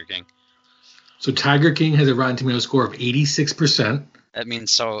with Tiger King. So Tiger King has a Rotten Tomatoes score of 86%. That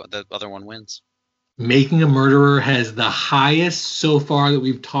means so the other one wins. Making a Murderer has the highest so far that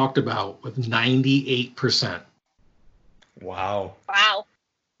we've talked about with 98%. Wow. Wow.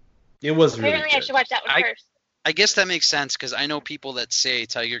 It was really Apparently, I good. should watch that one first. I guess that makes sense because I know people that say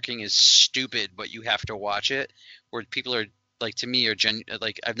Tiger King is stupid, but you have to watch it. Where people are like, to me,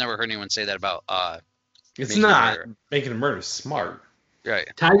 like I've never heard anyone say that about. It's Making a not. Murderer. Making a Murder smart. Right.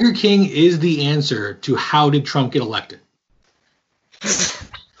 Tiger King is the answer to how did Trump get elected.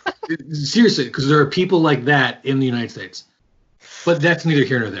 Seriously, because there are people like that in the United States. But that's neither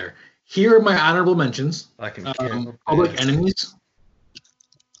here nor there. Here are my honorable mentions. Public Enemies.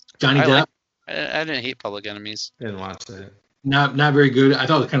 Johnny Depp. I didn't hate Public Enemies. Didn't watch it. Not very good. I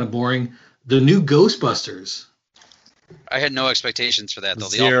thought it was kind of boring. The new Ghostbusters. I had no expectations for that though.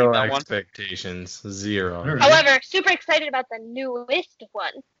 Zero that one? expectations. Zero. All right. However, super excited about the newest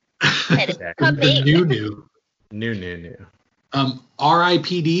one. That is Exactly. coming. The New.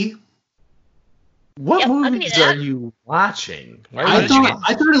 R.I.P.D. What Yep, I'll give you movies that. are you watching? Why I would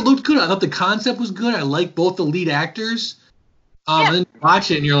thought it looked good. I thought the concept was good. I liked both the lead actors. Yeah. And then you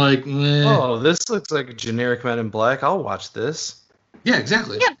watch it and you're like, meh. Oh, this looks like a generic Men in Black. I'll watch this. Yeah,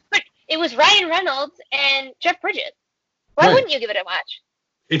 exactly. Yeah, but it was Ryan Reynolds and Jeff Bridges. Why Right. wouldn't you give it a watch?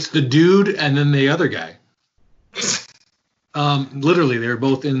 It's the dude and then the other guy. Literally, they were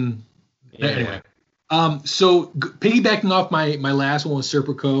both in. Yeah. Anyway. So piggybacking off my last one with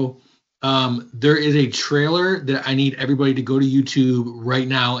Serpico, there is a trailer that I need everybody to go to YouTube right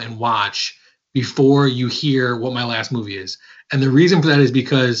now and watch before you hear what my last movie is. And the reason for that is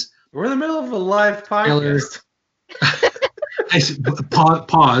because We're in the middle of a live podcast.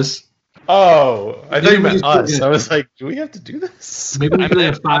 pause. Oh, I thought you meant Maybe we us. just- I was like, do we have to do this? Maybe we I'm do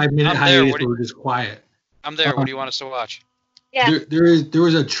there. a 5-minute I'm there. hiatus What do where we're just quiet. I'm there. What do you want us to watch? Yeah. There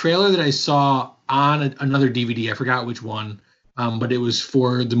was a trailer that I saw on another DVD. I forgot which one, but it was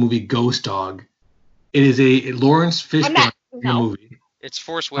for the movie Ghost Dog. It is a Lawrence Fishburne movie. It's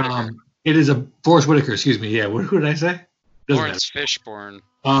Forrest Whitaker. It is a Forrest Whitaker. Excuse me. Yeah. What did I say? Doesn't Lawrence Fishburne.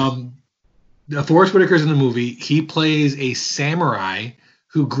 matter. Forrest Whitaker's in the movie. He plays a samurai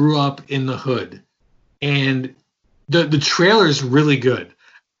who grew up in the hood, and the trailer is really good.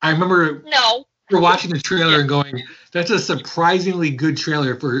 I remember No. watching the trailer and going, "That's a surprisingly good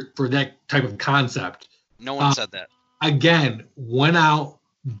trailer for that type of concept." No one said that. Again, went out,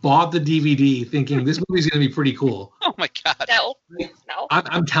 bought the DVD, thinking this movie's going to be pretty cool. Oh my god. No.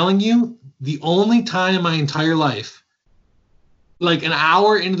 I'm telling you, the only time in my entire life, like an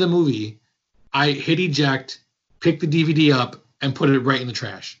hour into the movie, I hit eject, picked the DVD up, and put it right in the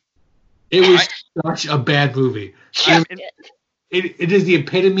trash. It was such a bad movie. Check mean- it. It is the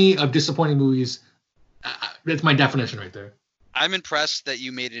epitome of disappointing movies. That's my definition right there. I'm impressed that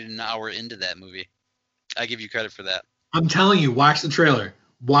you made it an hour into that movie. I give you credit for that. I'm telling you, watch the trailer.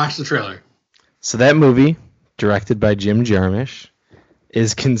 Watch the trailer. So that movie, directed by Jim Jarmusch,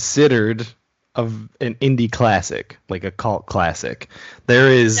 is considered an indie classic, like a cult classic. There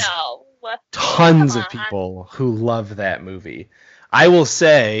is No. tons Come of on. people who love that movie. I will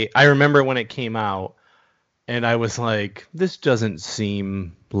say, I remember when it came out, and I was like, this doesn't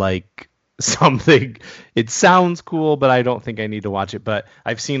seem like something. It sounds cool, but I don't think I need to watch it. But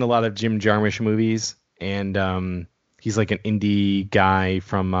I've seen a lot of Jim Jarmusch movies, and he's like an indie guy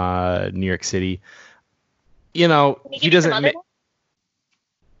from New York City. You know, Can you he give me some doesn't other make ones?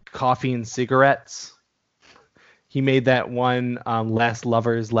 Coffee and Cigarettes. He made that one, Last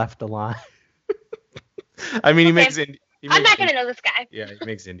Lovers Left Alive. I mean, he Okay. makes it. I'm not gonna know this guy. Yeah, he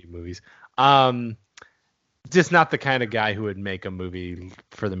makes indie movies. Just not the kind of guy who would make a movie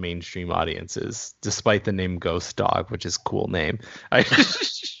for the mainstream audiences, despite the name Ghost Dog, which is a cool name.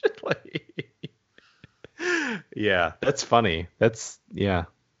 Yeah, that's funny. Yeah.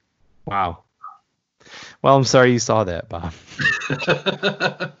 Wow. Well, I'm sorry you saw that, Bob.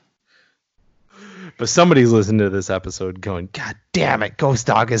 But somebody's listening to this episode going, God damn it, Ghost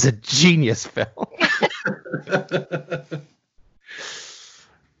Dog is a genius film.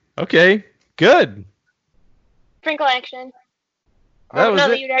 Okay, good. Sprinkle action. That Oh, was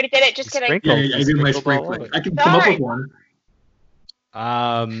no, it. you already did it. Just kidding. Sprinkle. Yeah, I did my Sprinkled all sprinkling. over. I can come up Sorry. with one.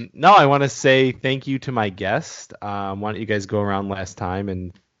 No, I want to say thank you to my guest. Why don't you guys go around last time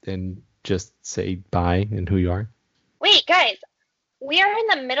and just say bye and who you are? Wait, guys. We are in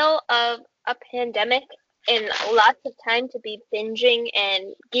the middle of a pandemic and lots of time to be binging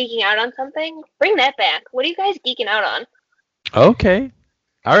and geeking out on something. Bring that back. What are you guys geeking out on? Okay.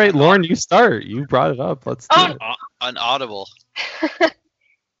 All right, Lauren, you start. You brought it up. Let's do Oh. it. An Audible.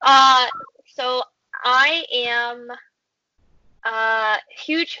 So I am a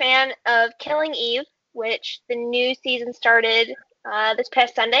huge fan of Killing Eve, which the new season started this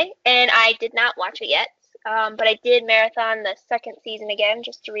past Sunday, and I did not watch it yet. But I did marathon the second season again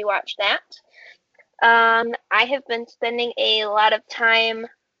just to rewatch that. I have been spending a lot of time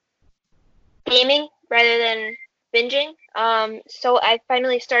gaming rather than binging. So I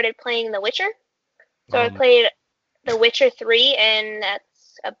finally started playing The Witcher. So I played The Witcher 3, and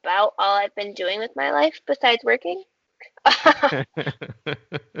that's about all I've been doing with my life besides working.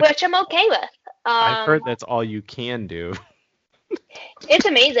 Which I'm okay with. I've heard that's all you can do. It's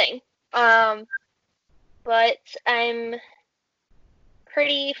amazing. But I'm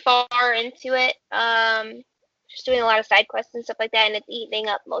pretty far into it. Just doing a lot of side quests and stuff like that, and it's eating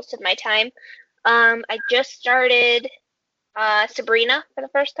up most of my time. I just started Sabrina for the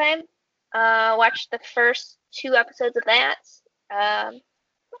first time. Watched the first 2 episodes of that.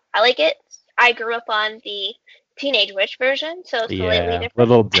 I like it. I grew up on the Teenage Witch version, so it's slightly different. A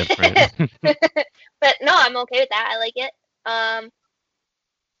little different. But no, I'm okay with that. I like it.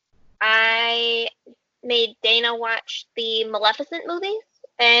 I made Dana watch the Maleficent movies,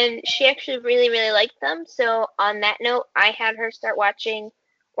 and she actually really, really liked them. So on that note, I had her start watching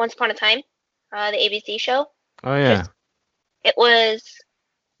Once Upon a Time, the ABC show. Oh, yeah. It was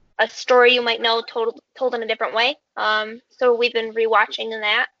a story you might know told in a different way. So we've been rewatching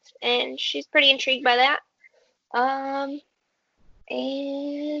that, and she's pretty intrigued by that. And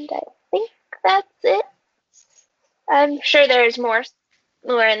I think that's it. I'm sure there's more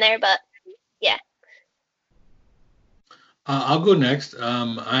in there, but yeah. I'll go next.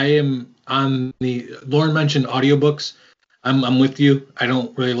 I am on Lauren mentioned audiobooks. I'm with you. I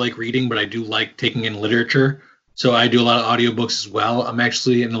don't really like reading, but I do like taking in literature. So I do a lot of audiobooks as well. I'm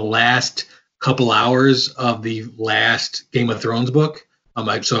actually in the last couple hours of the last Game of Thrones book.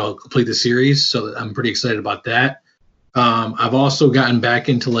 So I'll complete the series. So I'm pretty excited about that. I've also gotten back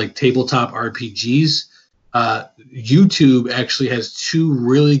into like tabletop RPGs. YouTube actually has 2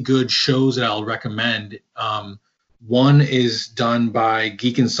 really good shows that I'll recommend. One is done by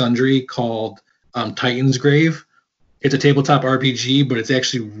Geek and Sundry called Titan's Grave. It's a tabletop RPG, but it's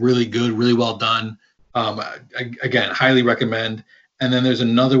actually really good, really well done. Again, highly recommend. And then there's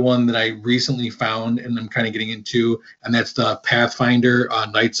another one that I recently found and I'm kind of getting into, and that's the Pathfinder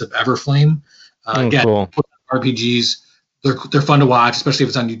Knights of Everflame. Again, cool. RPGs, they're fun to watch, especially if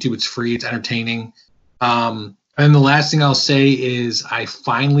it's on YouTube. It's free, it's entertaining. And the last thing I'll say is I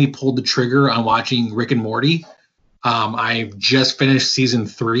finally pulled the trigger on watching Rick and Morty. I've just finished season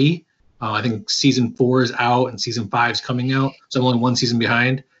 3. I think season 4 is out and season 5 is coming out. So I'm only 1 season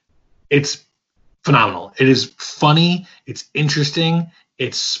behind. It's phenomenal. It is funny. It's interesting.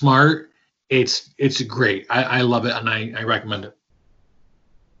 It's smart. It's great. I love it, and I recommend it.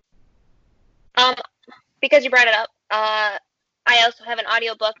 Because you brought it up, I also have an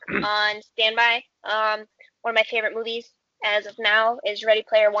audiobook on standby. One of my favorite movies as of now is Ready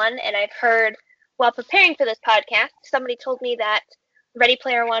Player One, and I've heard while preparing for this podcast, somebody told me that Ready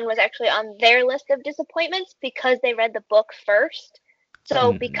Player One was actually on their list of disappointments because they read the book first.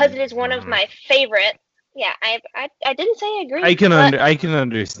 So because it is one of my favorite, yeah, I didn't say I agree. I can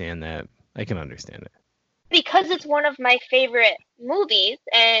understand that. I can understand it. Because it's one of my favorite movies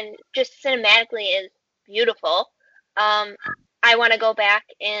and just cinematically is beautiful. I want to go back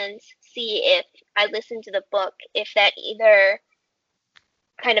and see if I listen to the book, if that either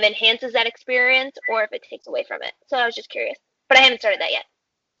kind of enhances that experience or if it takes away from it. So I was just curious, but I haven't started that yet.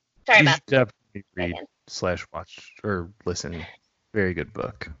 Sorry you about that. Definitely read / watch or listen. Very good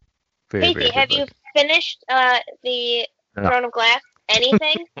book. Casey, very have good you book. finished the Throne of Glass?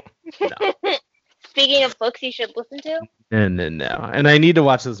 Anything? No. Speaking of books you should listen to? No. And I need to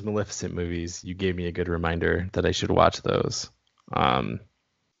watch those Maleficent movies. You gave me a good reminder that I should watch those. You haven't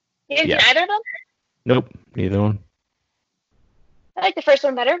seen either of them? Nope, neither one. I like the first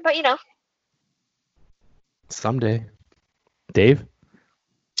one better, but you know. Someday. Dave?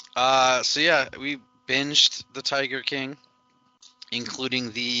 So yeah, we binged The Tiger King,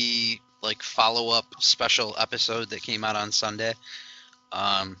 including the follow-up special episode that came out on Sunday,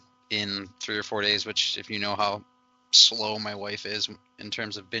 in 3 or 4 days, which, if you know how slow my wife is in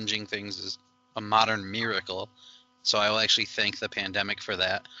terms of binging things, is a modern miracle. So I will actually thank the pandemic for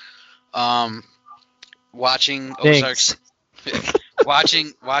that. Watching Ozark,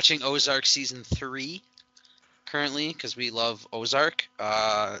 watching Ozark season 3 currently, because we love Ozark.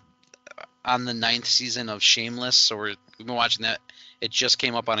 On the 9th season of Shameless, so we've been watching that. It just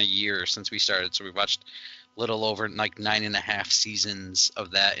came up on a year since we started, so we've watched a little over 9.5 seasons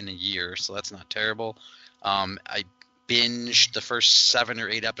of that in a year, so that's not terrible. I binged the first 7 or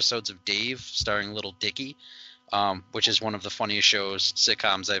 8 episodes of Dave, starring Little Dicky, which is one of the funniest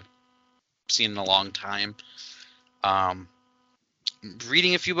sitcoms I've seen in a long time.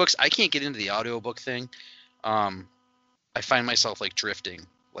 reading a few books. I can't get into the audiobook thing. I find myself like drifting.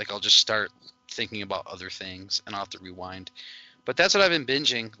 Like I'll just start thinking about other things and I'll have to rewind. But that's what I've been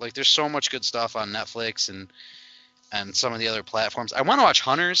binging. Like there's so much good stuff on Netflix and some of the other platforms. I want to watch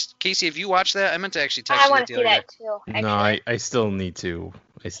Hunters. Casey, have you watched that? I meant to actually text I you want that to the see other that day. too. Actually. No, I still need to.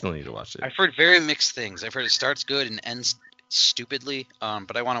 I still need to watch it. I've heard very mixed things. I've heard it starts good and ends stupidly.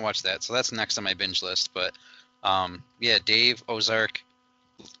 But I want to watch that. So that's next on my binge list. But yeah, Dave, Ozark,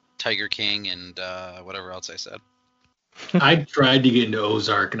 Tiger King, and whatever else I said. I tried to get into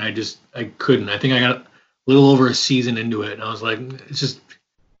Ozark and I couldn't. I think I got a little over a season into it and I was like, it's just.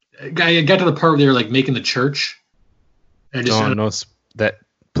 I got to the part where they were like making the church. I just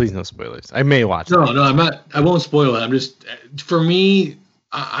please no spoilers. I may watch it. No, I'm not. I won't spoil it. I'm just, for me,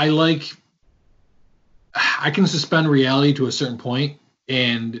 I can suspend reality to a certain point,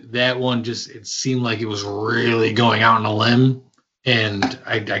 and that one it seemed like it was really going out on a limb, and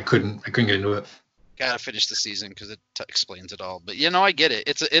I couldn't get into it. Gotta finish the season because it explains it all. But I get it.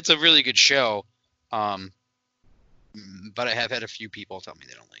 It's a really good show. But I have had a few people tell me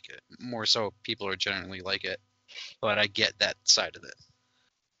they don't like it. More so, people who generally like it. But I get that side of it.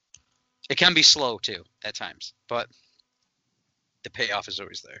 It can be slow too at times, but the payoff is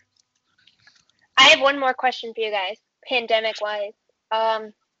always there. I have one more question for you guys, pandemic-wise.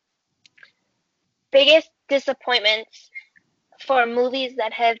 Biggest disappointments for movies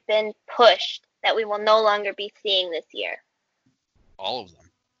that have been pushed that we will no longer be seeing this year? All of them.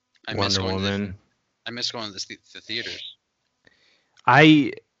 I Wonder Woman. I miss going to the theaters.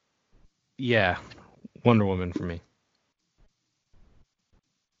 Wonder Woman for me.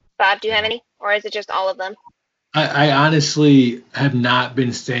 Bob, do you have any? Or is it just all of them? I honestly have not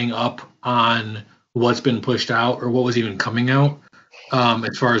been staying up on what's been pushed out or what was even coming out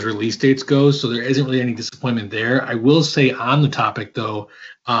as far as release dates goes. So there isn't really any disappointment there. I will say on the topic, though,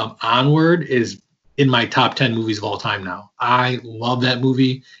 Onward is in my top 10 movies of all time now. I love that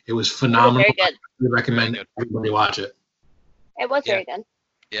movie. It was phenomenal. Very good. I recommend everybody watch it. It was very good.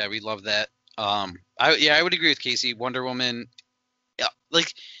 Yeah, we love that. I would agree with Casey. Wonder Woman. Yeah,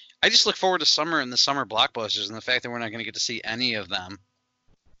 like I just look forward to summer and the summer blockbusters, and the fact that we're not going to get to see any of them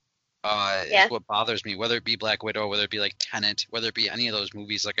is what bothers me. Whether it be Black Widow, whether it be like Tenet, whether it be any of those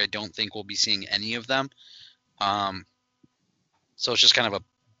movies, like I don't think we'll be seeing any of them. So it's just kind of a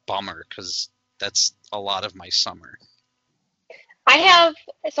bummer because that's a lot of my summer.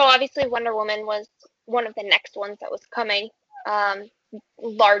 So obviously Wonder Woman was one of the next ones that was coming.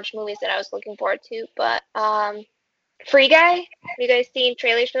 Large movies that I was looking forward to, but Free Guy, have you guys seen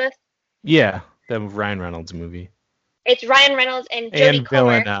trailers for this? Yeah, the Ryan Reynolds movie. It's Ryan Reynolds and Jodie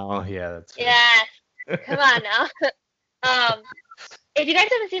Comer. Villanelle. Yeah, that's right. Yeah, come on now. If you guys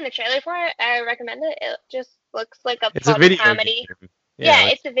haven't seen the trailer for it, I recommend it. It just looks like It's a video comedy. game. Yeah,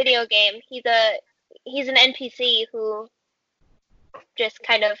 it's a video game. He's an NPC who just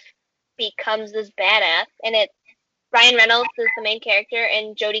kind of becomes this badass, and it's Ryan Reynolds is the main character,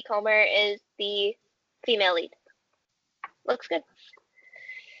 and Jodie Comer is the female lead. Looks good.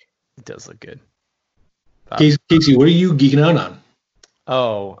 It does look good. Casey, what are you geeking out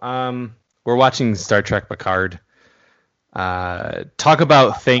on? We're watching Star Trek Picard. Talk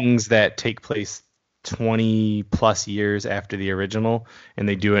about things that take place 20 plus years after the original, and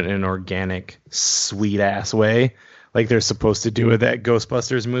they do it in an organic, sweet ass way, like they're supposed to do with that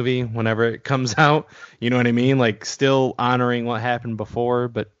Ghostbusters movie whenever it comes out. You know what I mean? Like still honoring what happened before,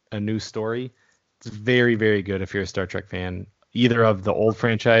 but a new story. It's very, very good if you're a Star Trek fan, either of the old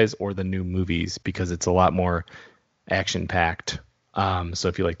franchise or the new movies, because it's a lot more action packed. So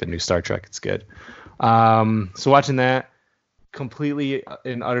if you like the new Star Trek, it's good. So watching that. Completely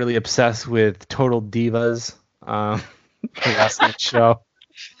and utterly obsessed with Total Divas, the wrestling show.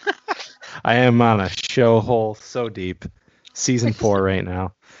 I am on a show hole so deep. Season 4 right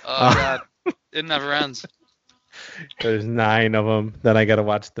now. Oh God, it never ends. There's 9 of them. Then I got to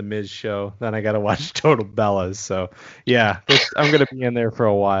watch the Miz show. Then I got to watch Total Bellas. So yeah, I'm gonna be in there for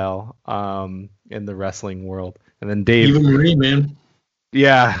a while. In the wrestling world, and then Dave. Eva Marie, man.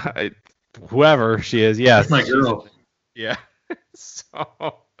 Yeah, whoever she is. Yes, that's my girl. Yeah.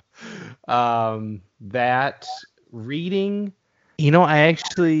 So, that reading, I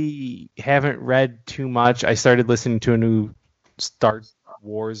actually haven't read too much. I started listening to a new Star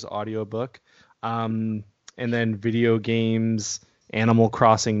Wars audiobook, and then video games, Animal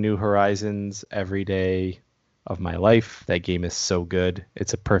Crossing New Horizons every day of my life. That game is so good.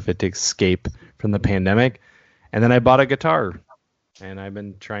 It's a perfect escape from the pandemic. And then I bought a guitar, and I've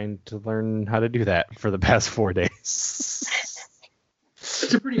been trying to learn how to do that for the past 4 days.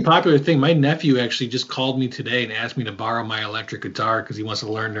 It's a pretty popular thing. My nephew actually just called me today and asked me to borrow my electric guitar because he wants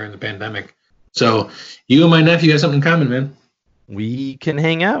to learn during the pandemic. So you and my nephew have something in common, man. We can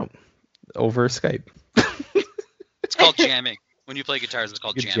hang out over Skype. It's called jamming. When you play guitars, it's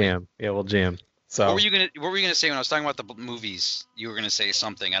called You can jamming. jam. Yeah, we'll jam. So What were you gonna say when I was talking about the movies? You were gonna say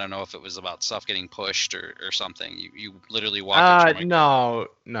something. I don't know if it was about stuff getting pushed or something. You literally walked up to your mic.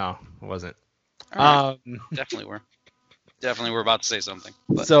 no, it wasn't. All right. Definitely were about to say something.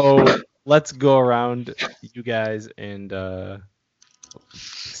 But. So let's go around, you guys, and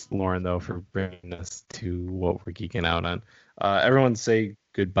Lauren, though, for bringing us to what we're geeking out on. Everyone say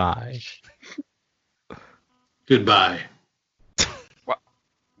goodbye. Goodbye.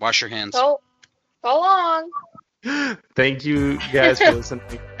 Wash your hands. So long. Thank you guys for listening,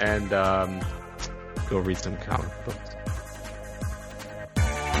 and go read some comic books.